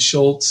Lynn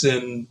Schultz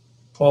and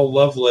Paul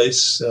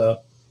Lovelace,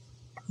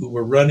 who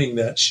were running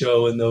that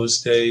show in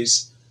those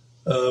days,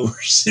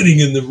 were sitting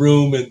in the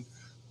room. And,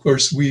 of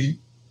course, we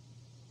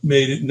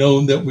made it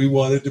known that we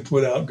wanted to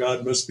put out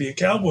God Must Be a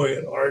Cowboy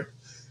at Heart.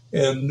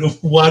 And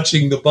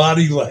watching the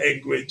body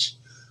language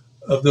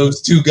of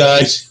those two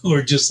guys who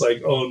are just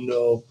like, oh,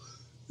 no,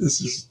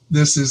 this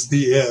is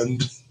the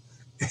end.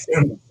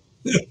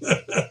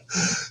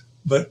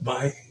 But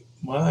my,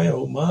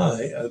 oh,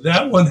 my,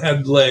 that one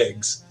had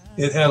legs.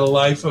 It had a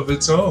life of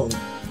its own.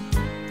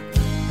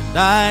 And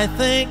I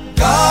think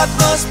God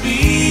must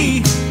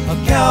be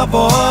a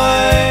cowboy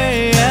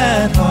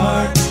at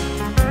heart.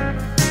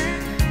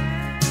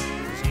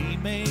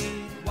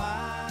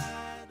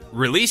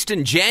 Released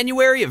in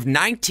January of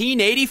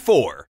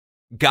 1984,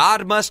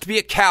 God Must Be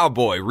a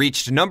Cowboy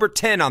reached number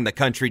 10 on the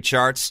country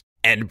charts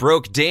and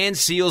broke Dan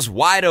Seals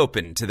wide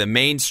open to the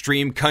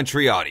mainstream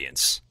country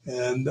audience.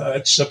 And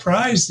it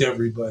surprised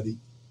everybody.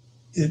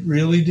 It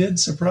really did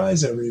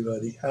surprise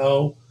everybody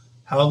how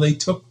they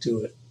took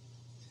to it.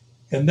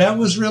 And that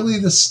was really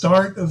the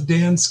start of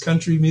Dan's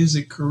country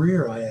music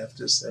career, I have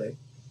to say.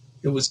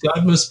 It was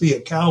God Must Be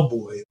a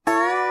Cowboy.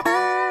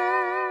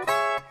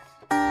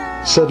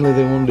 Suddenly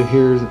they wanted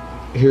to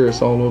hear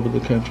us all over the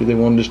country. They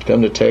wanted us to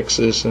come to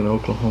Texas and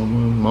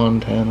Oklahoma and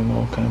Montana and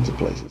all kinds of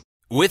places.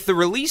 With the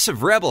release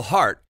of Rebel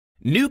Heart,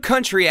 new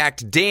country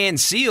act Dan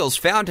Seals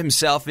found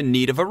himself in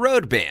need of a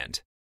road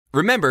band.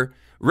 Remember,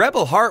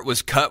 Rebel Heart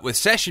was cut with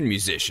session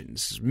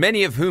musicians,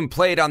 many of whom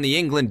played on the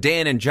England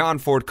Dan and John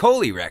Ford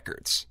Coley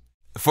records.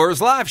 For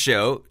his live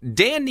show,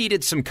 Dan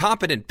needed some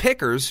competent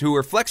pickers who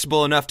were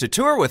flexible enough to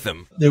tour with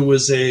him. There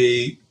was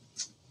a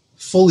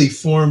fully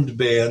formed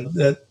band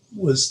that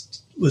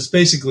was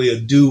basically a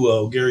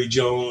duo, Gary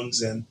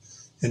Jones and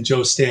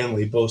Joe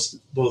Stanley, both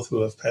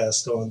who have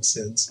passed on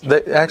since.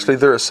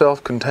 They're a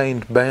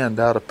self-contained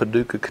band out of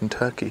Paducah,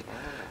 Kentucky,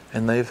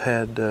 and they've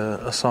had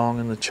a song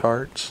in the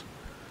charts,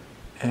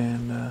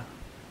 and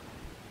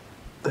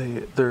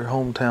they're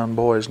hometown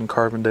boys in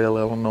Carbondale,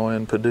 Illinois,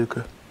 and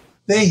Paducah.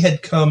 They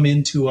had come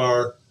into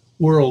our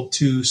world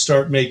to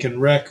start making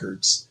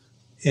records,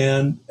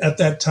 and at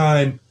that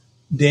time,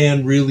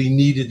 Dan really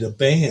needed a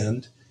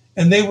band,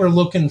 and they were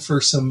looking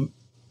for some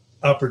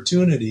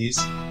opportunities.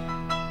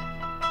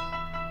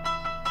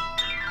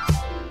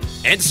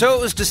 And so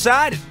it was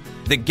decided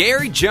the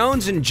Gary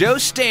Jones and Joe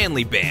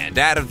Stanley Band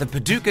out of the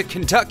Paducah,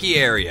 Kentucky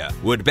area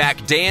would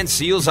back Dan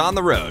Seals on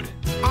the road.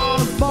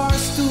 On a bar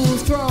stool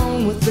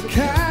throne with the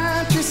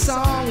country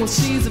song, well,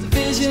 she's a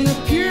vision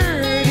of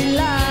purity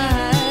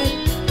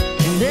light,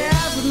 and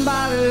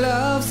everybody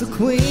loves the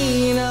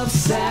queen of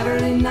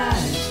Saturday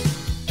night.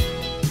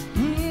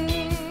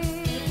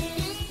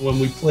 When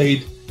we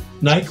played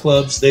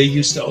nightclubs, they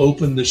used to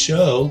open the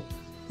show,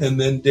 and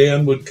then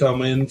Dan would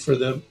come in for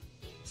the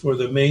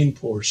main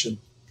portion.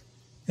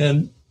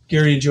 And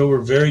Gary and Joe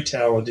were very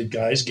talented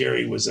guys.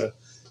 Gary was a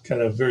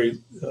kind of very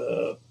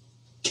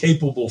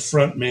capable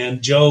front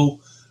man. Joe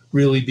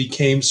really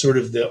became sort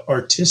of the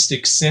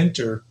artistic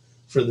center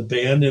for the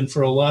band and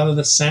for a lot of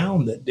the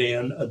sound that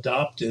Dan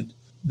adopted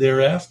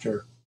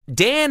thereafter.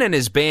 Dan and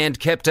his band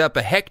kept up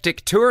a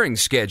hectic touring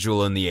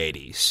schedule in the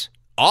 80s,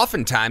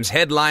 oftentimes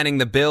headlining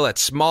the bill at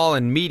small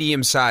and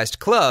medium-sized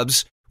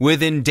clubs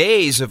within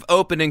days of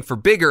opening for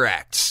bigger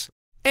acts.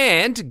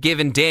 And,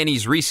 given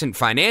Danny's recent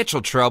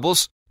financial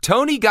troubles,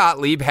 Tony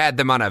Gottlieb had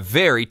them on a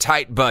very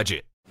tight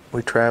budget.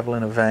 We travel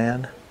in a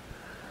van.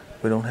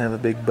 We don't have a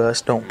big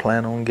bus, don't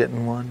plan on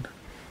getting one.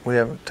 We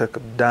haven't took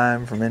a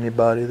dime from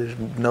anybody. There's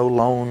no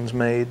loans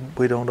made.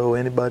 We don't owe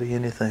anybody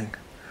anything.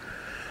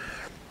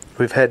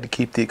 We've had to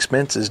keep the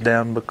expenses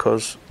down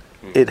because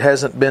it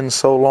hasn't been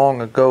so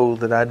long ago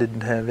that I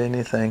didn't have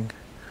anything.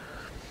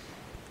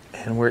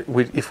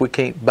 And if we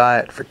can't buy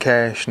it for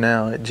cash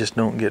now, it just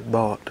don't get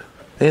bought.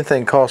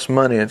 Anything costs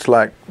money. It's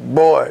like,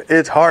 boy,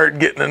 it's hard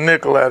getting a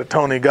nickel out of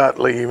Tony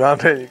Gottlieb, I'll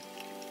tell you.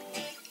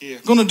 Yeah,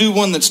 I'm going to do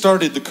one that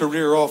started the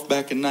career off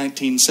back in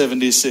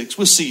 1976.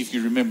 We'll see if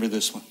you remember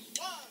this one.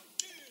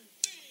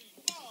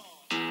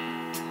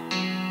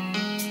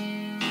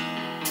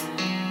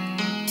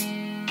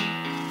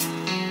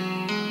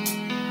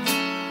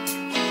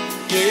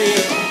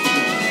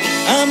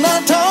 I'm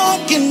not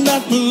talking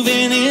about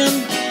moving in,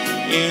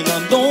 and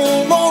I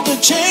don't want to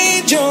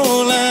change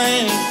your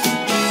life.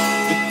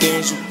 But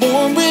there's a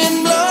warm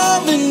wind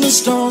blowing the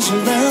stars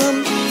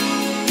around,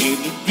 and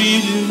I'd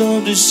really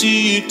love to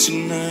see you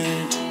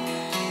tonight.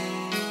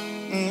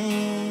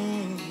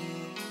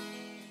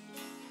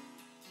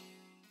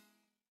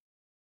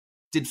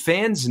 Did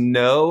fans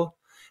know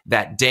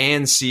that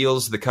Dan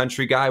Seals, the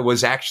country guy,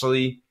 was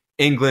actually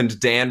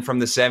England Dan from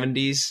the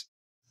 70s?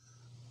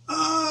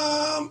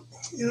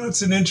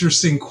 It's an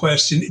interesting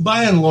question.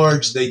 By and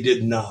large, they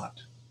did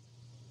not.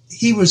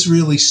 He was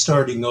really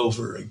starting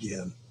over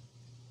again.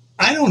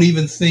 I don't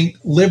even think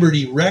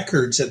Liberty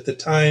Records at the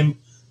time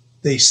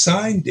they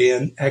signed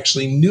Dan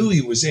actually knew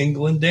he was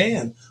England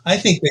Dan. I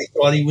think they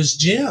thought he was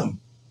Jim.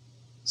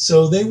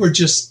 So they were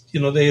just,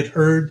 they had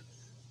heard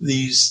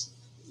these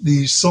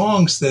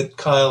songs that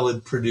Kyle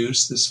had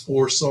produced, this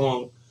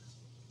 4-song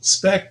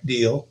spec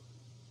deal,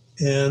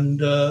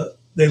 and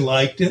they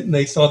liked it, and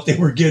they thought they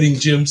were getting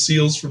Jim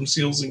Seals from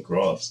Seals and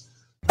Crofts.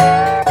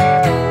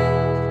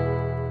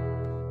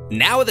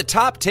 Now with a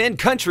top 10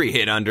 country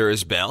hit under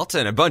his belt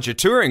and a bunch of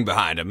touring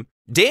behind him,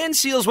 Dan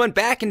Seals went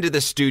back into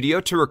the studio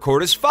to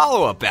record his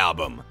follow-up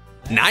album,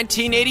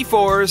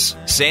 1984's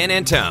San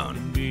Antone.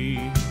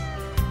 When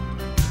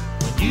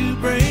you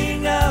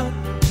bring out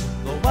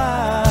the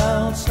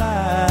wild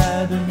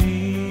side of me.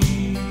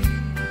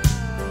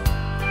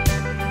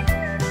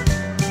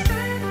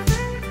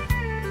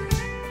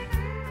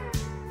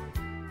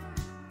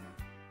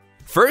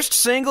 First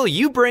single,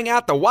 You Bring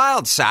Out the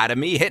Wild Side of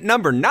Me, hit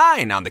number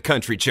 9 on the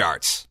country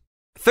charts.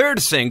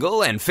 Third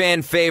single and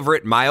fan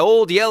favorite, My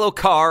Old Yellow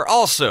Car,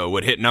 also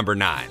would hit number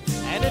 9.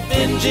 And if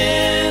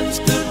engines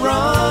could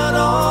run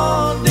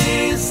on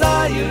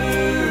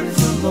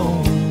desires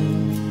alone,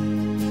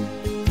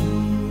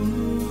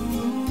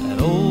 that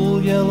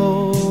old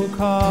yellow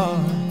car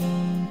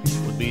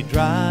would be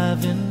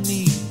driving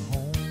me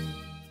home.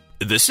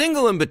 The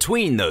single in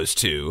between those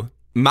two,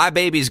 My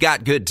Baby's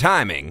Got Good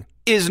Timing,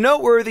 is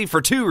noteworthy for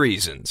 2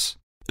 reasons.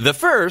 The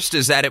first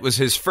is that it was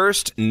his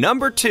first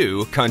number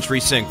 2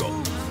 country single.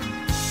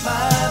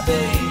 My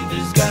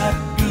baby's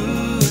got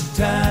good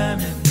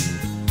timing.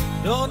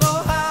 Don't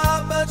know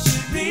how, but she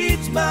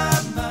reads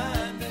my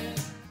mind.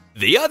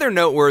 The other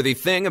noteworthy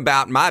thing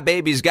about My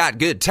Baby's Got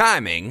Good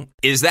Timing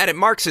is that it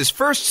marks his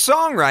first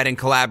songwriting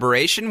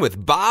collaboration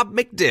with Bob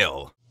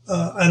McDill.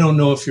 I don't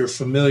know if you're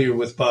familiar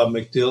with Bob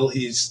McDill.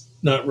 He's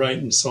not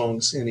writing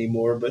songs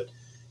anymore, but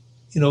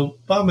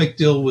Bob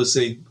McDill was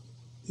a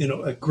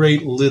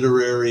great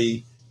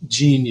literary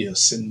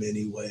genius in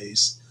many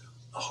ways,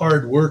 a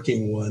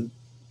hard-working one.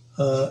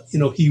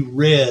 He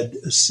read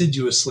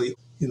assiduously,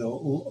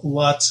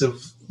 lots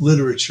of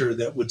literature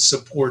that would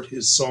support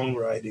his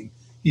songwriting.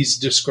 He's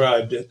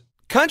described it.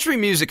 Country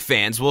music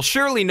fans will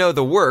surely know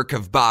the work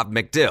of Bob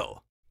McDill.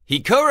 He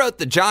co-wrote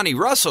the Johnny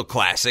Russell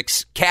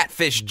classics,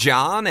 Catfish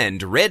John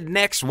and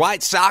Rednecks,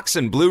 White Sox,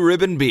 and Blue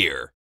Ribbon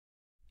Beer.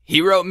 He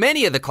wrote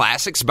many of the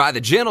classics by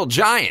the gentle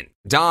giant,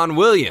 Don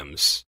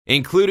Williams,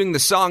 including the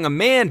song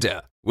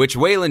Amanda, which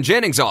Waylon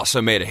Jennings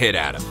also made a hit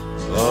out of.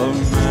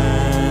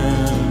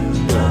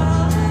 Amanda,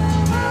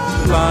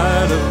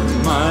 light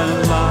of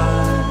my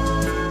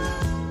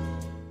life.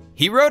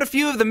 He wrote a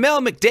few of the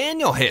Mel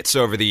McDaniel hits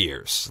over the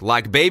years,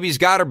 like Baby's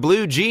Got Her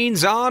Blue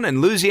Jeans On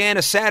and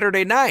Louisiana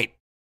Saturday Night.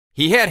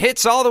 He had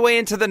hits all the way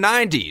into the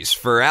 90s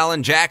for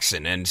Alan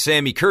Jackson and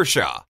Sammy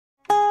Kershaw.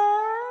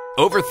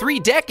 Over 3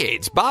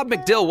 decades, Bob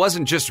McDill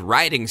wasn't just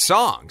writing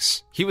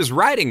songs. He was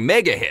writing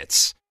mega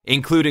hits,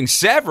 including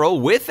several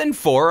with and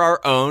for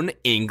our own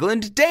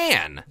England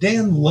Dan.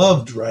 Dan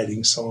loved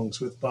writing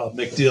songs with Bob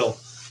McDill.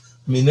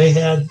 I mean, they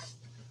had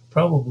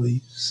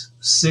probably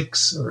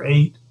 6 or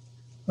 8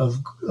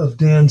 of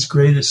Dan's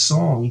greatest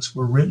songs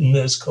were written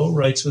as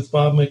co-writes with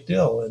Bob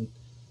McDill. And,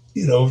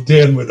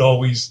 Dan would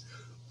always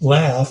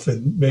laugh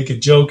and make a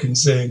joke and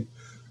saying,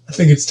 I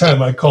think it's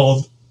time I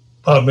called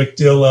Bob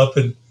McDill up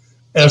and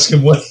ask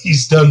him what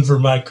he's done for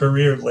my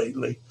career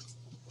lately.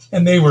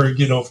 And they were,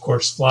 of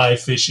course, fly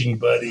fishing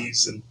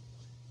buddies and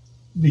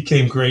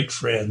became great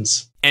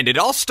friends. And it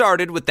all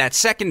started with that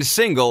second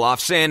single off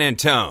San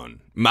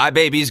Antone, My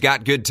Baby's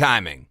Got Good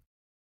Timing.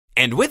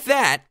 And with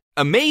that,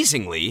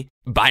 amazingly,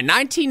 by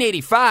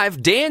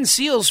 1985, Dan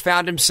Seals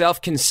found himself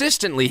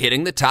consistently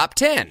hitting the top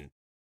 10.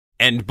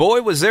 And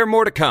boy, was there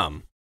more to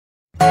come.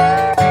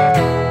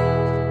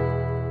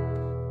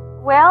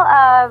 Well,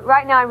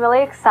 right now I'm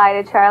really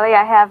excited, Charlie.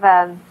 I have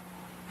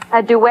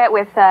a duet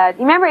with, you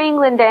remember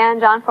England Dan,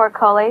 John Fort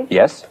Coley?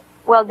 Yes.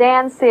 Well,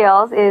 Dan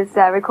Seals is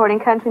recording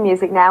country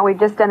music now. We've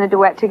just done a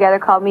duet together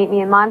called Meet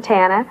Me in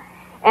Montana.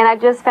 And I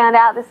just found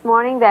out this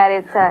morning that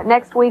it's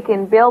next week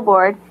in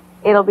Billboard.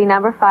 It'll be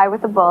number 5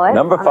 with a bullet.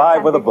 Number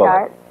 5 with a bullet.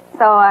 Chart.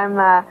 So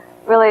I'm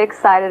really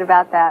excited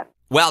about that.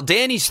 While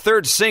Danny's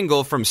third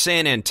single from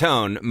San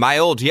Antone, My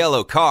Old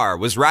Yellow Car,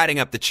 was riding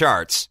up the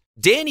charts,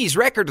 Danny's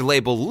record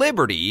label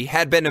Liberty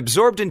had been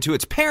absorbed into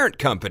its parent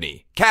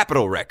company,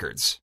 Capitol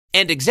Records,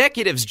 and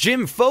executives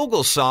Jim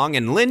Fogelsong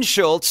and Lynn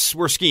Schultz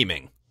were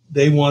scheming.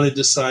 They wanted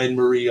to sign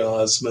Marie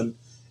Osmond,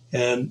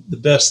 and the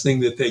best thing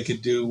that they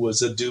could do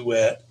was a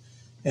duet.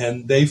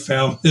 And they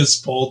found this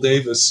Paul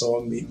Davis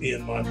song, Meet Me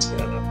in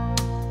Montana.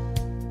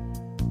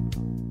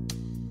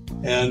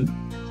 And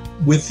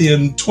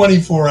within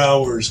 24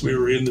 hours, we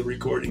were in the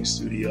recording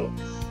studio.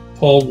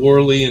 Paul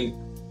Worley and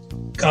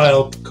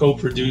Kyle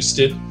co-produced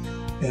it,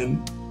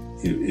 and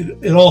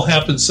it all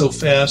happened so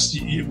fast,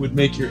 it would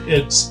make your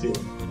head spin.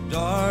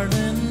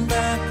 Darling,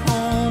 back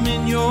home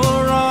in your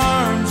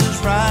arms is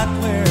right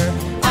where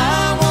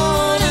I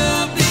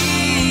wanna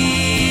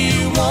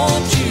be.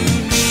 Won't you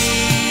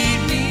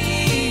meet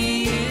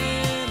me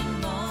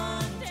in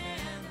Montana?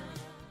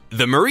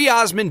 The Marie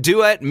Osmond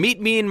duet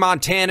Meet Me in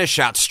Montana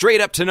shot straight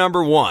up to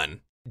number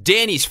 1.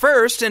 Danny's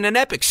first in an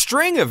epic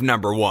string of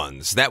number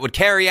 1s that would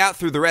carry out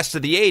through the rest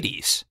of the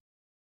 80s.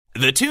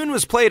 The tune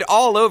was played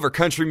all over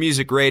country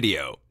music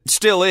radio,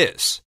 still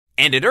is,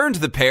 and it earned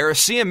the pair a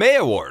CMA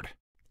award.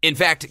 In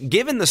fact,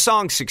 given the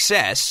song's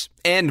success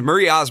and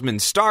Marie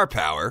Osmond's star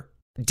power,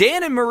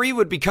 Dan and Marie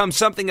would become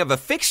something of a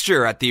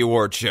fixture at the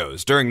award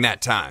shows during that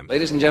time.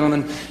 Ladies and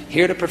gentlemen,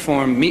 here to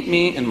perform Meet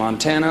Me in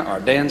Montana are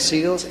Dan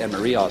Seals and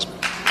Marie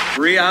Osmond.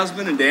 Marie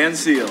Osmond and Dan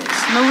Seals.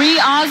 Marie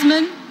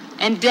Osmond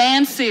and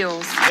Dan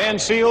Seals. Dan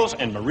Seals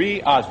and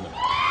Marie Osmond.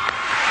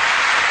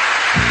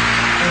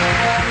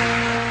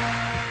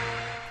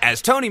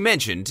 As Tony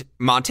mentioned,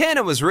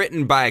 Montana was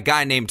written by a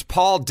guy named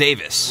Paul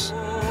Davis.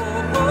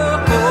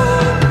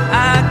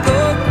 I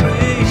go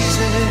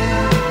crazy.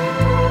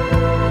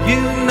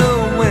 You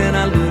know when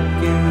I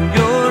look in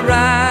your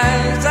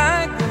eyes,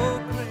 I go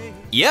crazy.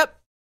 Yep.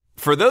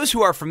 For those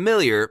who are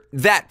familiar,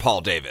 that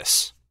Paul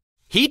Davis.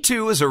 He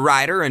too was a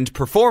writer and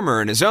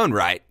performer in his own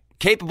right,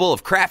 capable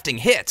of crafting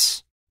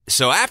hits.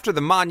 So after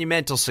the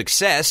monumental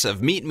success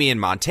of Meet Me in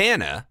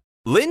Montana,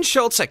 Lynn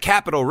Schultz at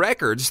Capitol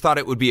Records thought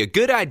it would be a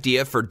good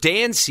idea for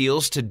Dan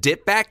Seals to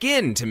dip back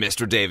into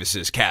Mr.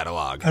 Davis's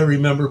catalog. I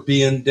remember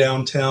being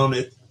downtown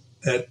at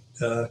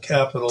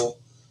Capitol,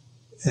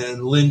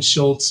 and Lynn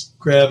Schultz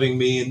grabbing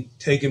me and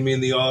taking me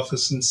in the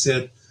office and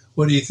said,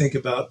 "What do you think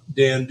about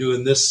Dan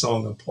doing this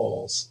song of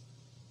Paul's?"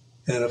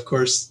 And of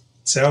course,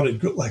 it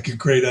sounded like a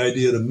great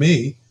idea to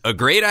me. A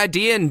great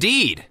idea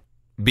indeed,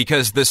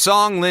 because the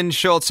song Lynn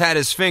Schultz had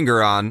his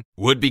finger on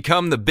would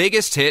become the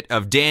biggest hit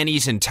of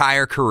Danny's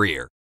entire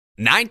career.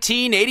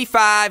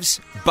 1985's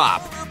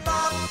Bop.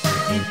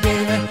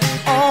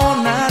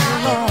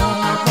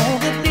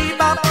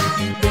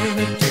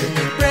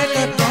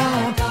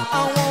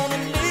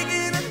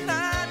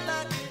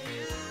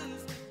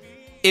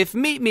 If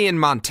Meet Me in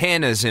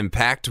Montana's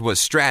impact was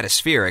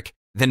stratospheric,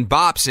 then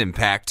Bop's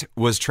impact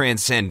was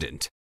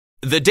transcendent.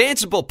 The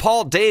danceable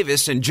Paul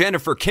Davis and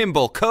Jennifer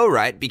Kimball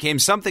co-write became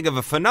something of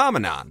a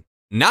phenomenon.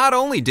 Not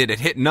only did it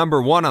hit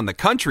number 1 on the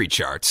country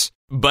charts,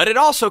 but it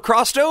also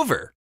crossed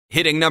over,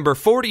 hitting number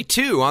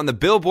 42 on the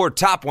Billboard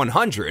Top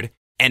 100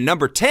 and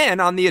number 10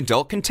 on the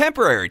adult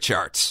contemporary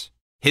charts.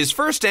 His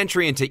first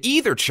entry into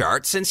either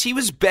chart since he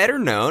was better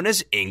known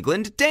as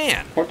England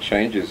Dan. What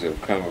changes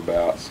have come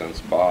about since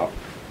Bob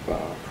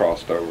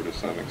crossed over to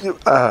some extent?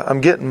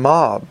 I'm getting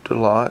mobbed a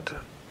lot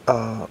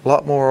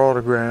more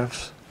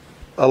autographs.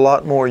 A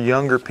lot more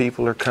younger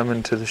people are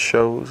coming to the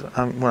shows.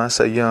 When I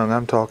say young,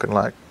 I'm talking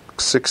like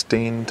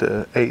 16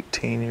 to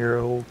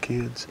 18-year-old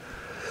kids.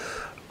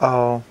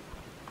 The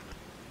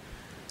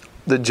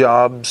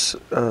jobs,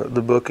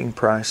 the booking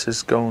price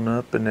has gone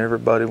up, and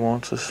everybody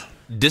wants us.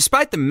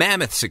 Despite the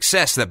mammoth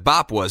success that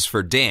Bop was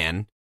for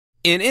Dan,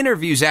 in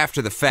interviews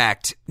after the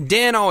fact,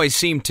 Dan always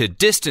seemed to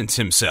distance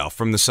himself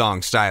from the song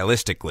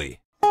stylistically.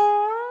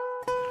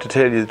 To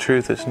tell you the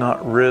truth, it's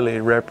not really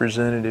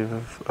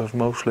representative of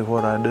mostly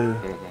what I do.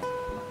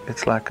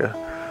 It's like a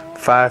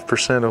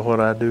 5% of what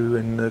I do,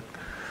 and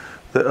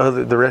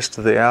the rest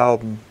of the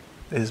album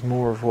is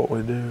more of what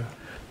we do.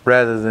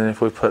 Rather than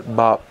if we put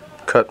Bop,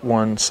 cut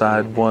one,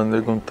 side one, they're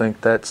going to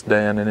think that's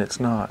Dan, and it's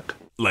not.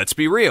 Let's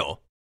be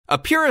real. A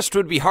purist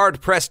would be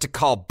hard-pressed to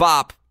call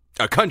Bop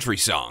a country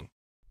song.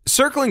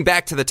 Circling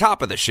back to the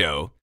top of the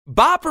show,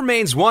 Bop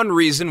remains one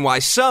reason why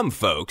some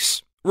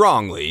folks,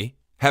 wrongly,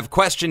 have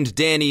questioned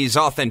Danny's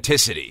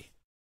authenticity.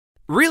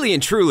 Really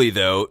and truly,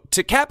 though,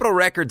 to Capitol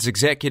Records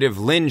executive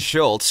Lynn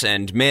Schultz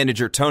and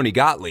manager Tony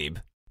Gottlieb,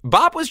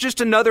 Bop was just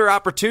another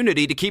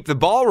opportunity to keep the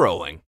ball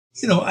rolling.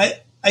 You know,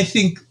 I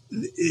think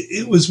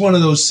it was one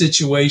of those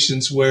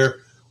situations where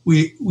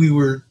we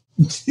were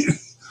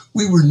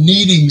we were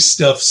needing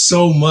stuff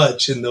so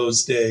much in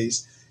those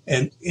days,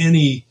 and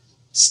any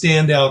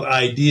standout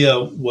idea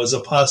was a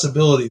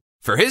possibility.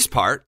 For his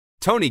part,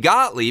 Tony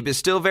Gottlieb is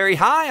still very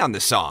high on the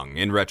song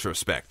in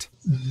retrospect.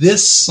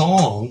 This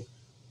song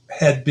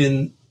had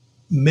been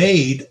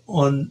made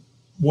on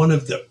one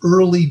of the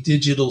early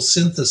digital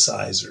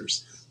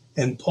synthesizers,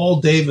 and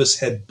Paul Davis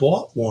had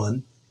bought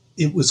one.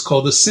 It was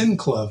called a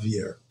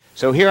synclavier.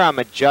 So here I'm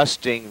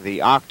adjusting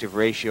the octave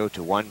ratio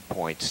to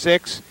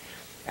 1.6,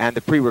 and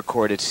the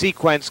pre-recorded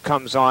sequence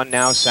comes on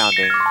now,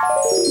 sounding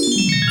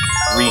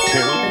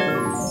retuned.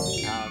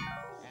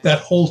 That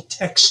whole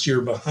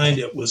texture behind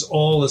it was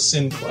all a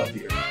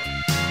synclavier.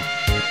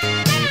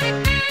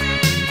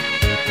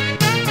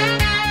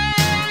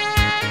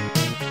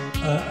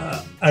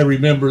 I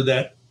remember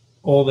that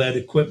all that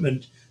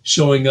equipment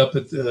showing up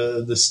at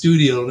the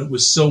studio, and it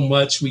was so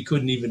much we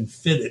couldn't even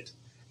fit it.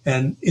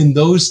 And in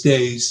those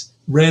days,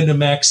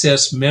 random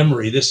access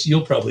memory, this,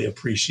 you'll probably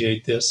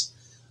appreciate this,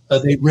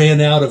 they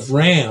ran out of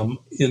RAM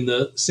in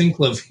the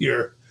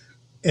Synclavier,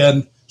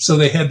 and so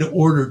they had to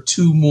order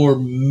 2 more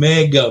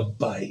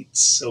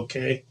megabytes,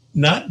 okay?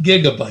 Not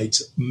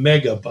gigabytes,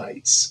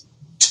 megabytes.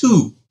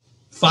 2,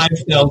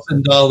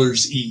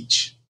 $5,000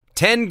 each.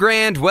 10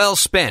 grand well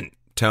spent,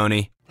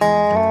 Tony.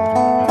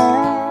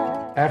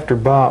 After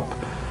Bop,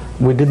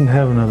 we didn't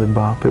have another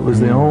Bop. It was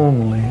the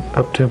only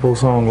up-tempo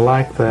song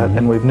like that,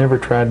 and we've never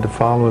tried to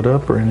follow it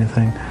up or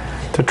anything.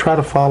 To try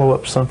to follow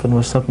up something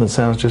with something that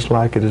sounds just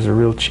like it is a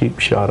real cheap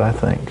shot, I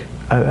think.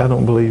 I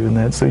don't believe in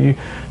that. So you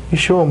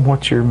show them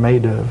what you're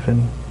made of,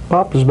 and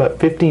Bop is about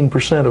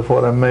 15% of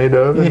what I'm made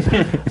of.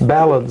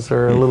 Ballads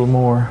are a little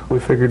more. We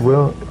figured,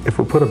 well, if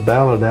we put a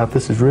ballad out,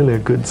 this is really a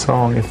good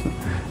song.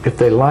 If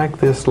they like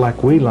this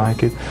like we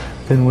like it,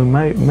 then we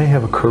may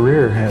have a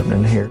career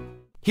happening here.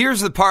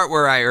 Here's the part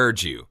where I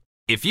urge you.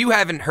 If you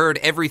haven't heard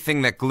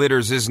Everything That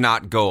Glitters Is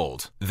Not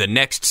Gold, the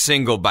next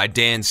single by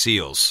Dan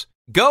Seals,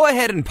 go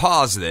ahead and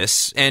pause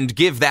this and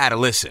give that a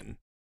listen.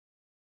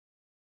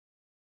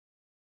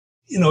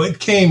 You know, it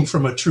came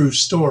from a true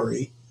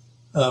story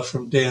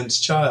from Dan's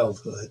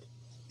childhood,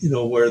 you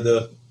know, where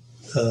the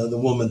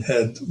woman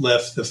had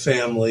left the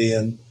family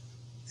and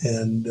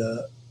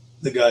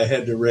the guy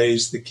had to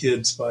raise the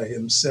kids by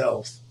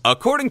himself.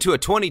 According to a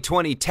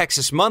 2020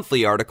 Texas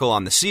Monthly article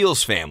on the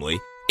Seals family,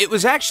 it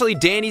was actually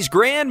Danny's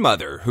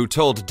grandmother who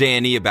told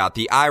Danny about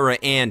the Ira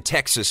Ann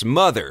Texas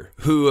mother,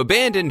 who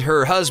abandoned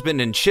her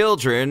husband and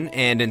children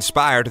and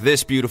inspired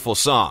this beautiful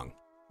song.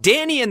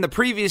 Danny and the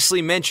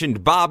previously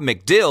mentioned Bob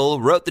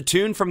McDill wrote the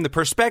tune from the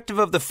perspective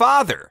of the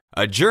father,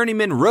 a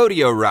journeyman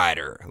rodeo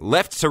rider,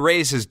 left to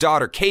raise his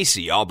daughter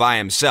Casey all by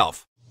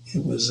himself.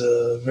 It was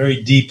a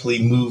very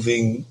deeply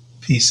moving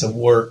piece of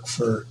work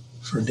for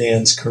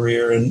Dan's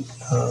career and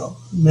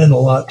meant a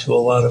lot to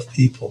a lot of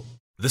people.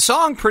 The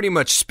song pretty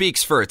much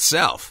speaks for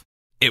itself.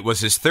 It was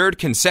his 3rd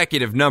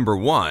consecutive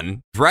 #1,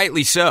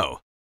 rightly so.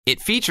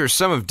 It features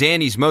some of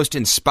Danny's most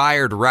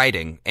inspired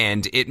writing,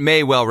 and it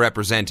may well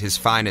represent his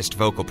finest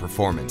vocal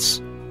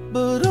performance.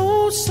 But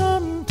oh,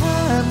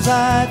 sometimes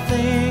I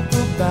think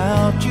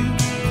about you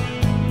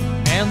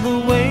and the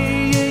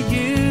way you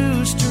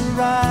used to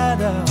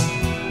ride out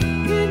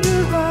in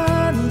your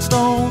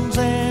rhinestones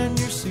and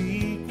your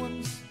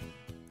sequins.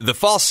 The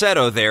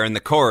falsetto there in the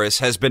chorus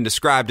has been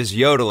described as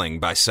yodeling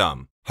by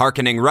some,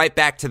 hearkening right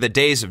back to the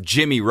days of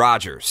Jimmy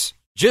Rogers.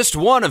 Just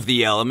one of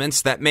the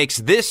elements that makes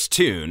this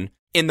tune,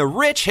 in the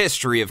rich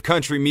history of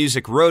country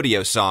music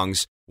rodeo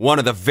songs, one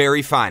of the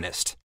very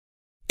finest.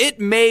 It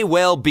may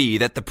well be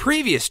that the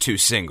previous 2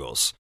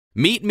 singles,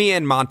 Meet Me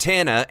in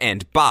Montana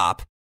and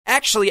Bop,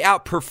 actually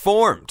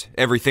outperformed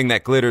Everything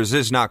That Glitters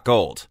Is Not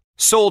Gold,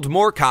 sold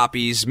more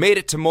copies, made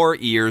it to more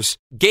ears,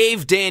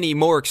 gave Danny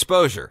more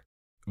exposure.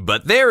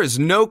 But there is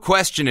no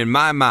question in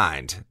my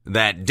mind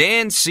that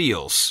Dan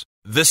Seals,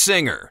 the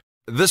singer,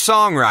 the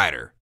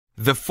songwriter,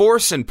 the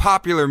force in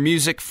popular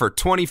music for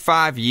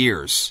 25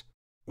 years,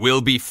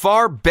 will be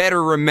far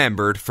better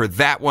remembered for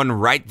that one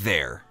right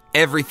there.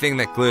 Everything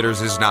That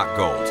Glitters Is Not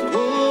Gold.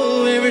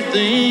 Oh,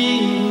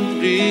 everything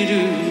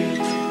glitters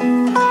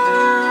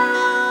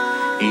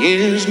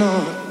is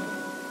not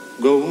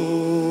gold.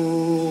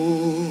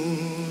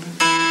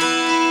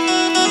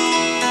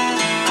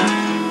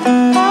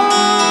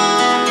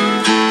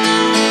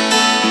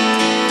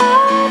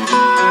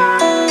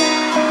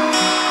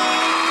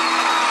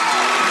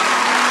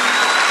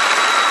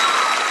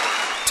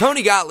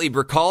 Tony Gottlieb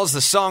recalls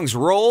the song's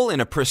role in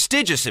a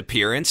prestigious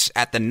appearance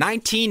at the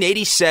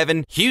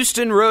 1987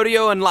 Houston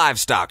Rodeo and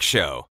Livestock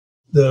Show.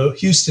 The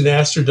Houston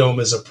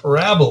Astrodome is a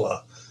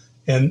parabola,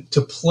 and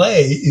to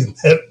play in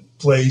that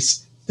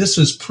place, this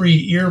was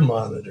pre-ear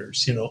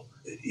monitors. You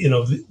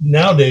know,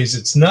 nowadays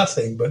it's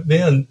nothing, but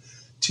then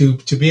to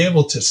be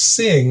able to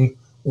sing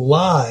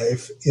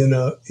live in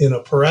a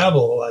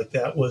parabola like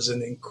that was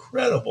an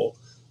incredible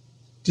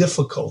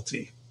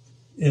difficulty,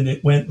 and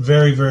it went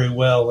very, very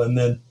well. And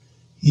then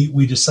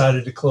we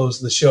decided to close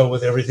the show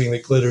with Everything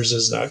That Glitters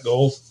Is Not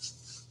Gold.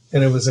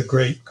 And it was a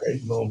great,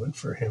 great moment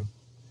for him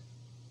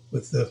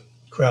with the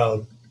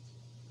crowd.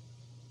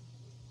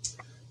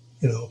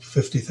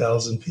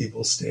 50,000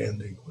 people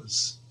standing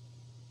was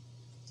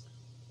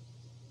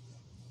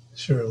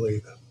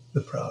surely the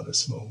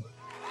proudest moment.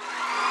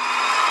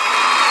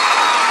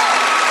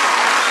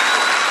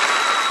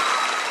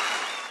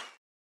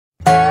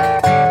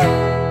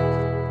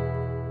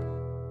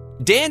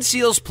 Dan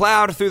Seals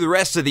plowed through the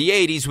rest of the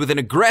 80s with an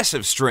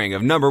aggressive string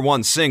of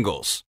 #1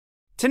 singles.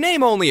 To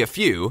name only a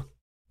few,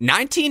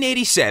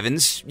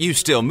 1987's You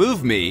Still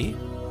Move Me,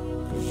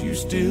 'Cause you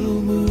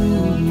still move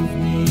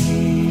me.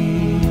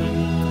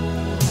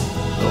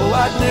 Oh,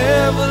 I'd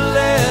never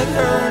let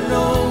her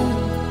know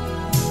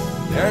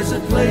there's a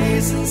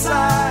place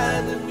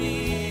inside of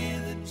me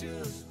that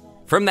just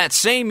won't. From that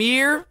same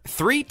year,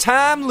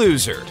 3-time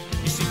loser.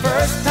 You see,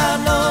 first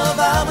time love,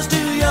 I was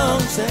too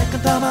young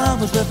second time I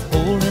was left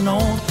holding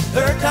on.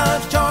 Third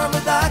time's charm,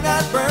 but I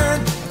got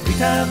burned.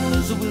 Three-time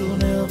loser will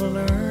never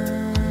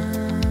learn.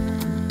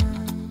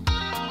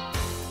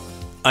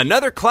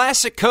 Another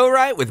classic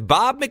co-write with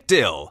Bob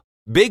McDill,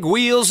 Big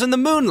Wheels in the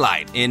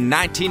Moonlight in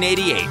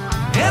 1988.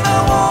 And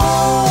I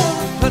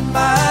won't put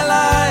my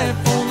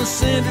life on the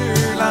center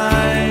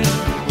line.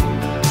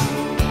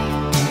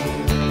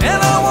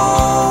 And I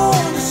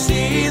want to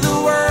see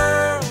the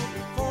world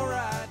before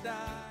I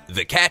die.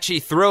 The catchy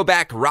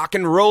throwback rock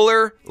and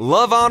roller,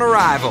 Love on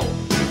Arrival.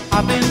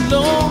 I've been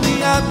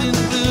lonely, I've been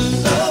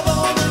blue. Love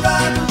on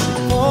arrival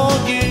for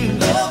you.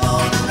 Love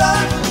on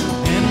arrival.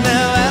 And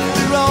now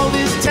after all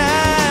this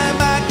time,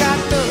 I got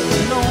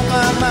nothing on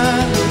my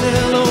mind.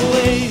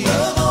 LOA.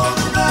 Love on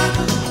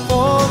arrival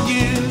for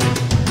you.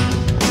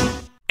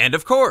 And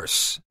of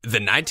course, the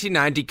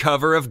 1990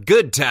 cover of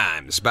Good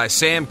Times by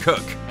Sam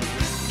Cooke.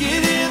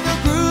 Get in the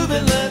groove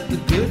and let the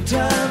good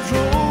times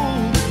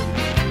roll.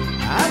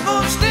 I'm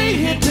gonna stay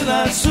here till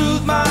I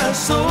soothe my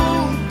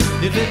soul.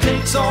 If it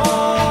takes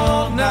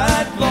all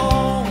night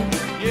long,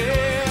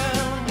 yeah.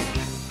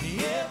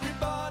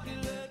 Everybody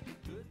let the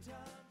good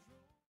times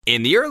roll.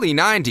 In the early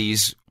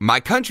 90s, my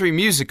country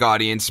music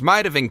audience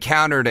might have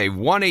encountered a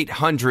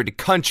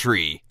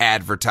 1-800-COUNTRY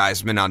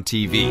advertisement on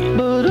TV.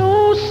 But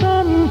oh,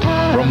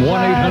 sometimes from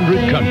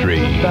 1-800-COUNTRY,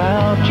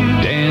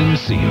 Dan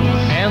Seals.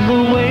 And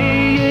the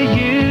way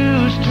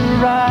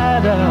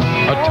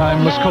a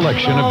timeless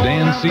collection of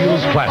Dan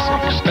Seals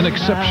classics, an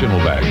exceptional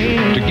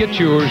value. To get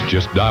yours,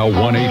 just dial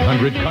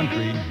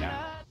 1-800-COUNTRY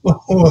now.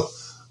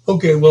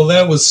 Okay, well,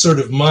 that was sort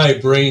of my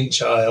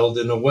brainchild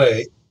in a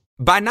way.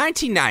 By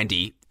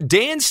 1990,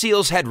 Dan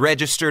Seals had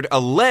registered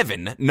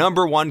 11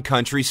 #1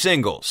 country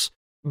singles.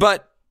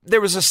 But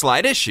there was a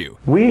slight issue.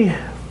 We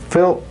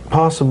felt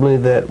possibly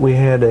that we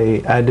had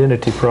a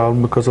identity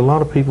problem because a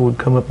lot of people would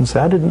come up and say,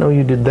 I didn't know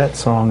you did that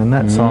song and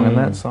that song and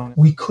that song.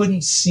 We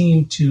couldn't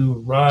seem to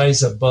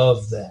rise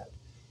above that.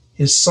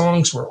 His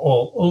songs were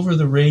all over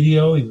the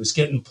radio. He was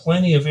getting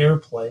plenty of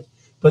airplay,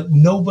 but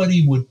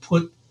nobody would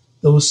put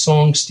those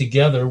songs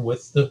together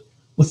with the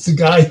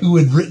guy who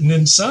had written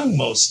and sung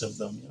most of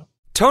them.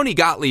 Tony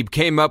Gottlieb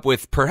came up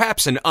with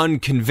perhaps an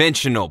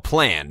unconventional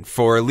plan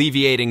for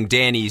alleviating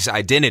Danny's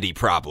identity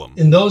problem.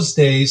 In those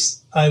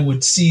days, I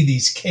would see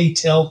these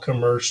K-Tel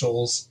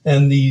commercials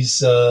and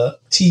these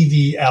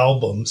TV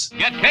albums.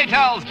 Get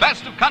K-Tel's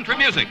Best of Country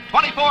Music.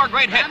 24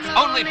 great hits,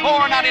 only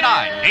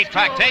 $4.99.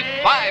 8-track tape,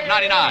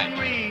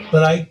 $5.99.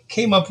 But I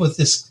came up with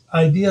this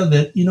idea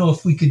that,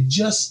 if we could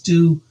just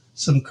do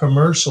some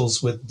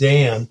commercials with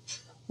Dan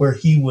where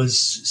he was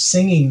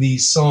singing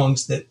these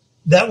songs,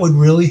 that would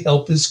really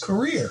help his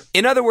career.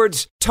 In other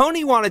words,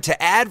 Tony wanted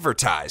to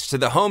advertise to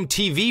the home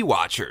TV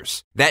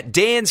watchers that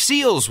Dan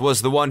Seals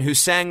was the one who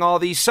sang all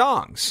these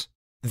songs.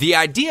 The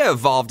idea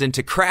evolved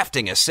into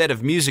crafting a set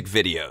of music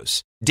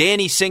videos,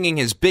 Danny singing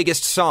his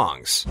biggest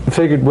songs. I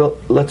figured, well,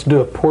 let's do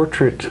a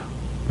portrait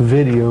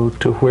video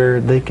to where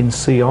they can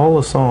see all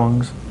the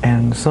songs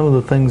and some of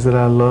the things that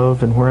I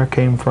love and where I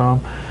came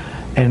from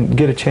and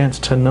get a chance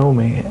to know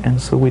me.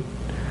 And so we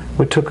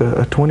took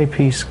a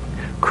 20-piece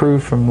crew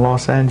from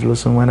Los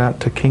Angeles and went out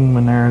to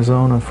Kingman,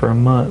 Arizona for a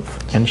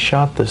month and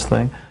shot this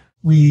thing.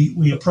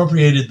 We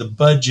appropriated the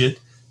budget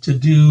to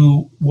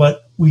do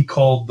what we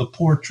called the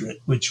portrait,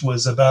 which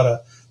was about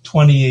a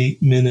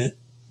 28-minute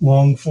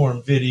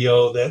long-form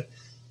video that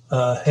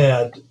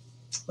had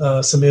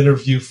some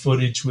interview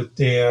footage with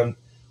Dan,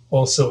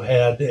 also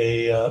had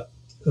a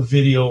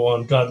video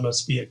on God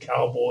Must Be a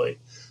Cowboy,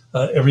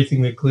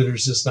 Everything That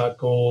Glitters Is Not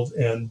Gold,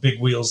 and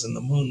Big Wheels in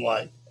the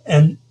Moonlight.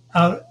 And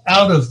out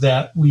of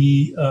that,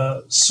 we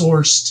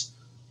sourced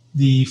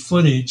the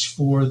footage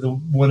for the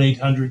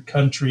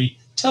 1-800-COUNTRY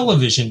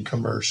television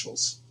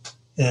commercials.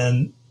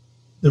 And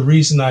the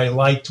reason I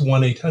liked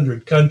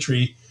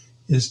 1-800-COUNTRY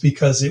is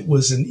because it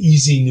was an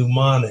easy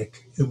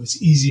mnemonic. It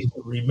was easy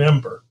to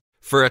remember.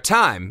 For a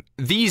time,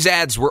 these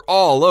ads were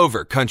all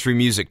over country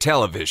music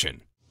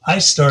television. I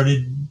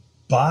started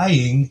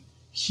buying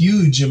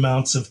huge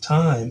amounts of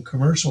time,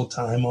 commercial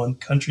time, on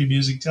country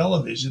music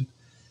television.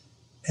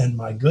 And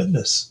my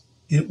goodness,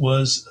 it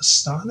was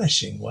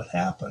astonishing what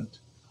happened.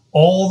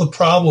 All the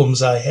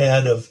problems I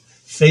had of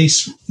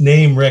face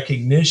name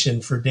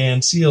recognition for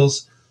Dan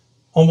Seals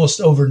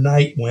almost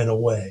overnight went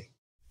away.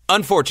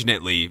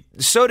 Unfortunately,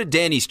 so did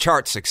Danny's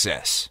chart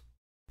success.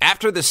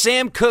 After the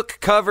Sam Cooke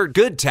cover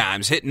Good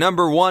Times hit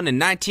 #1 in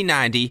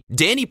 1990,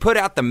 Danny put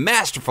out the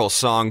masterful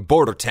song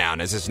Border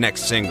Town as his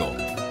next single.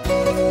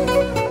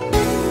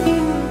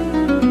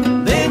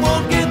 They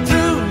won't get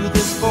through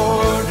this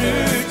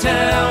border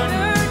town.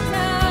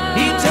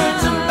 He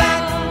turns them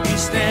back, he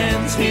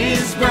stands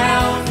his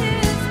ground.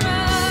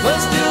 But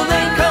still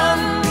they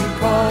come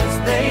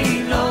because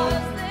they know.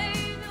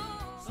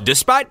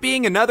 Despite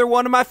being another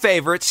one of my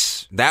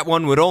favorites, that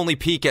one would only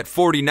peak at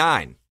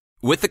 49.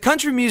 With the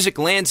country music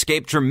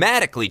landscape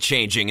dramatically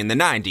changing in the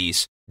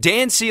 90s,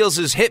 Dan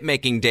Seals'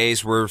 hit-making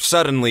days were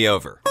suddenly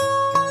over.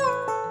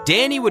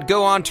 Danny would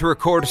go on to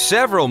record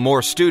several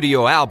more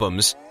studio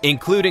albums,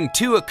 including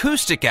 2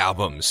 acoustic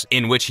albums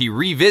in which he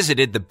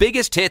revisited the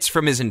biggest hits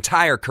from his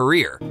entire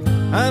career.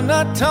 I'm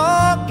not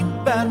talking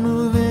about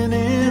moving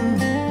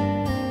in,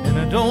 and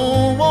I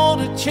don't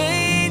want to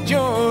change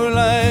your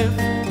life.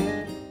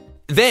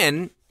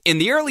 Then, in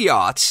the early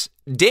aughts,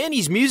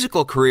 Danny's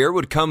musical career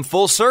would come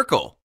full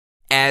circle,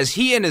 as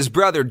he and his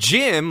brother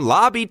Jim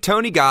lobbied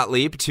Tony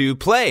Gottlieb to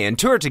play and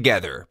tour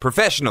together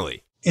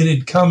professionally. It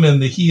had come in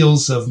the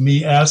heels of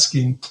me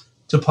asking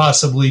to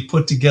possibly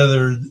put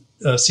together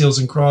Seals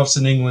and Crofts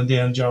and England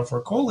Dan and John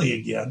Coley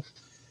again,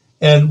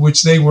 and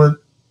which they weren't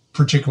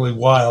particularly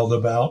wild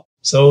about.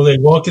 So they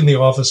walk in the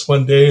office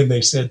one day and they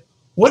said,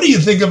 "What do you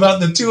think about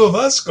the 2 of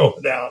us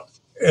going out?"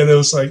 And it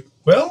was like,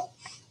 well,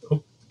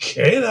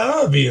 okay,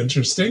 that would be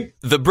interesting.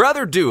 The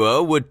brother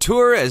duo would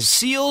tour as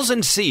Seals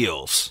and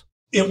Seals.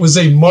 It was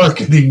a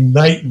marketing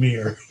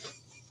nightmare.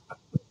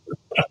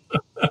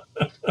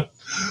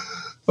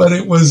 But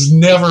it was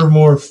never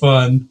more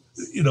fun.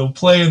 You know,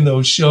 playing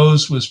those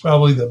shows was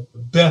probably the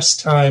best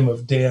time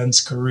of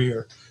Dan's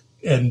career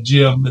and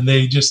Jim, and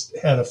they just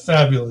had a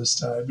fabulous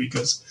time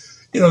because,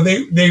 you know,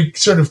 they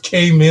sort of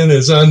came in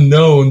as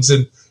unknowns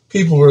and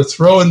people were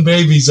throwing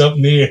babies up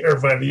in the air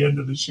by the end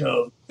of the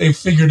show. They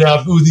figured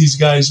out who these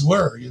guys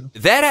were. You know?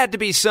 That had to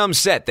be some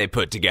set they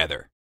put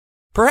together.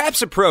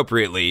 Perhaps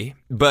appropriately,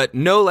 but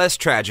no less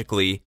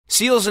tragically,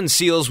 Seals and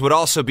Seals would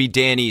also be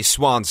Danny's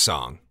swan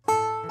song.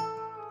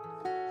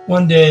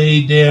 One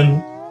day,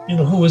 Dan, you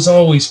know, who was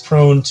always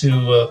prone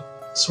to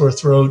sore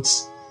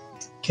throats,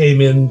 came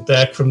in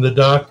back from the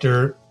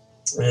doctor,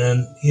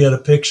 and he had a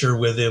picture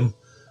with him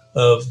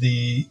of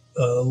the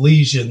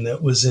lesion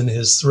that was in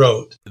his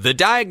throat. The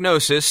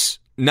diagnosis,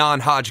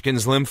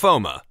 non-Hodgkin's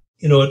lymphoma.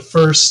 You know, at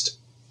first,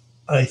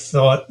 I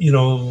thought, you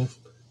know,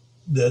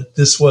 that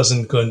this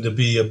wasn't going to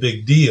be a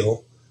big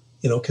deal,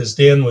 you know, because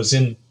Dan was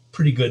in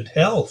pretty good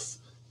health.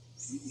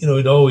 You know,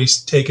 he'd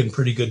always taken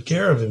pretty good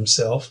care of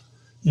himself.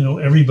 You know,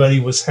 everybody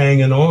was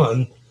hanging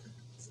on,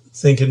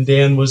 thinking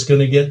Dan was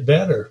going to get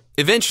better.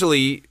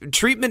 Eventually,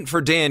 treatment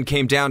for Dan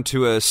came down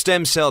to a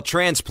stem cell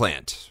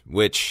transplant,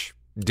 which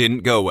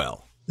didn't go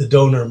well. The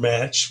donor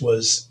match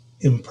was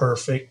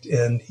imperfect,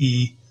 and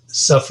he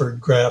suffered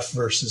graft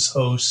versus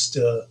host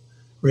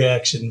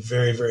reaction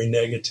very, very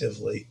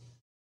negatively.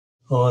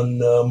 On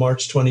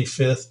March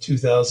 25th,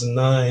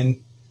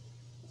 2009,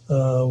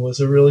 was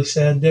a really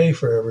sad day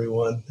for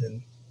everyone.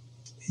 And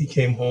he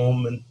came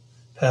home and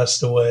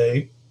passed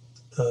away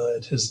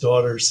at his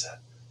daughter's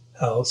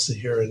house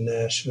here in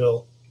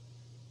Nashville.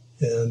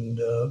 And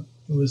it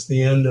was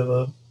the end of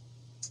a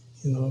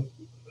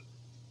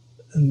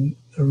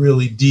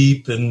really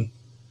deep and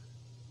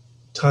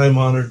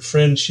time-honored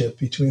friendship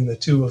between the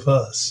 2 of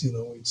us. You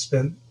know, we'd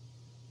spent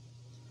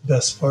the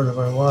best part of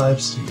our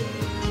lives together.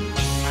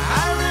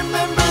 I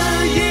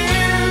remember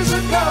years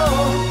ago,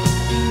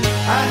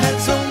 I had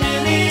so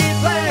many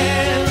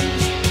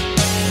plans,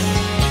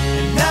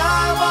 and now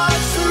I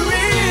watch the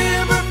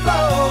river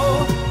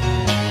flow.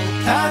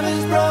 Time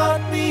has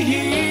brought me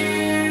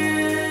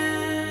here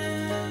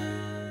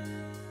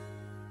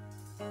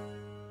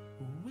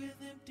with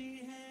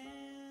empty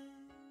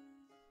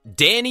hands.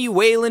 Danny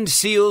Wayland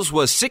Seals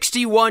was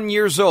 61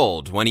 years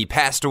old when he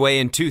passed away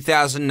in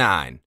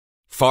 2009.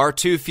 Far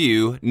too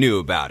few knew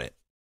about it.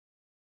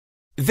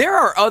 There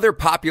are other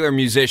popular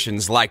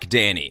musicians like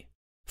Danny,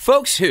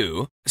 folks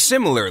who,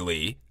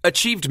 similarly,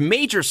 achieved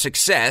major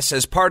success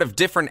as part of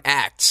different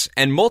acts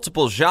and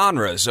multiple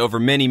genres over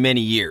many,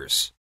 many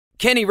years.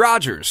 Kenny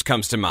Rogers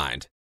comes to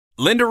mind.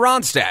 Linda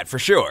Ronstadt, for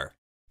sure.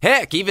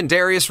 Heck, even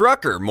Darius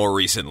Rucker more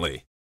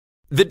recently.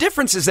 The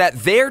difference is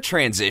that their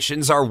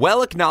transitions are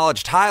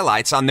well-acknowledged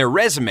highlights on their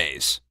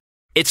resumes.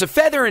 It's a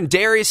feather in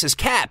Darius's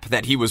cap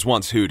that he was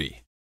once Hootie.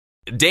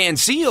 Dan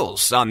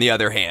Seals, on the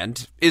other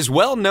hand, is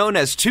well known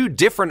as 2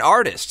 different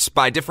artists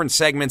by different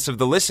segments of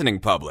the listening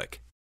public.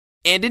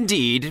 And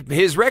indeed,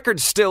 his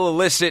records still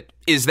elicit,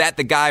 "Is that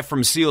the guy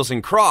from Seals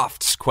and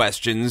Crofts?"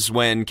 questions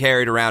when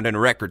carried around in a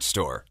record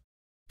store.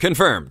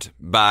 Confirmed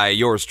by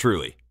yours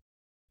truly.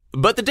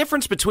 But the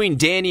difference between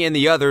Danny and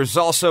the others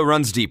also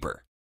runs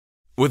deeper.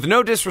 With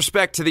no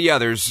disrespect to the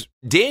others,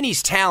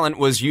 Danny's talent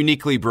was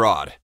uniquely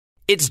broad.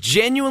 It's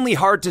genuinely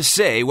hard to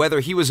say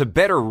whether he was a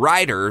better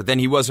writer than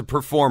he was a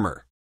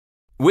performer.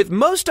 With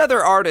most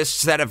other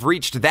artists that have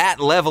reached that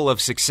level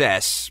of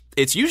success,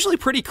 it's usually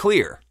pretty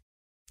clear.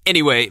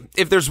 Anyway,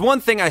 if there's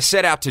one thing I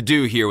set out to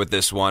do here with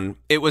this one,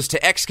 it was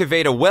to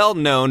excavate a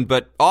well-known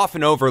but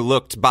often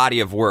overlooked body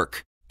of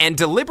work, and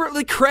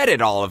deliberately credit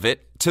all of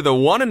it to the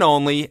one and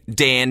only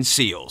Dan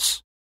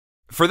Seals.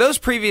 For those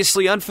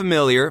previously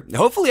unfamiliar,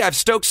 hopefully I've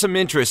stoked some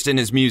interest in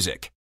his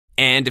music.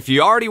 And if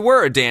you already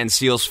were a Dan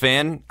Seals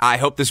fan, I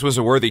hope this was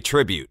a worthy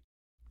tribute.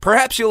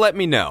 Perhaps you'll let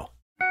me know.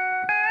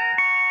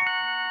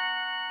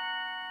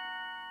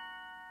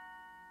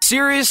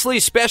 Seriously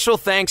special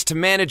thanks to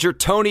manager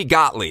Tony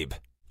Gottlieb.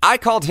 I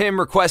called him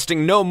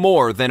requesting no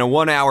more than a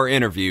 1-hour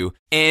interview,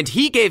 and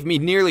he gave me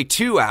nearly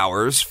 2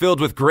 hours filled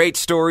with great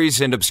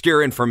stories and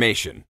obscure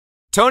information.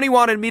 Tony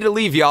wanted me to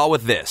leave y'all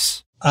with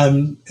this.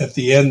 I'm at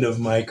the end of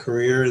my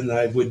career, and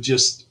I would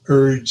just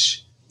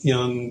urge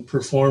young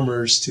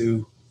performers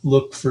to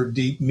look for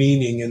deep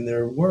meaning in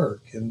their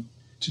work and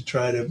to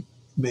try to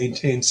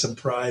maintain some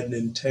pride and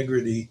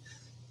integrity.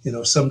 You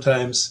know,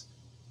 sometimes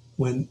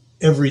when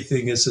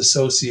everything is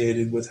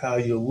associated with how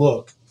you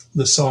look,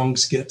 the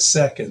songs get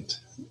second.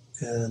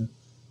 And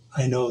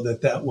I know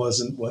that that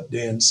wasn't what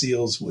Dan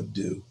Seals would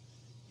do.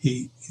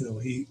 He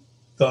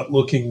thought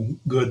looking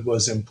good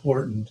was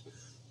important,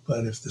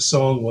 but if the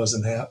song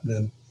wasn't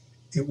happening,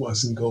 it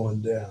wasn't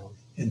going down.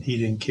 And he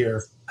didn't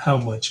care how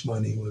much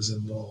money was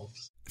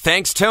involved.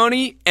 Thanks,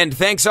 Tony, and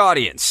thanks,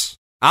 audience.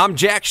 I'm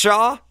Jack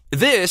Shaw.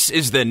 This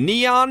is the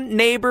Neon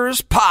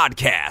Neighbors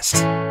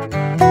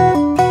Podcast.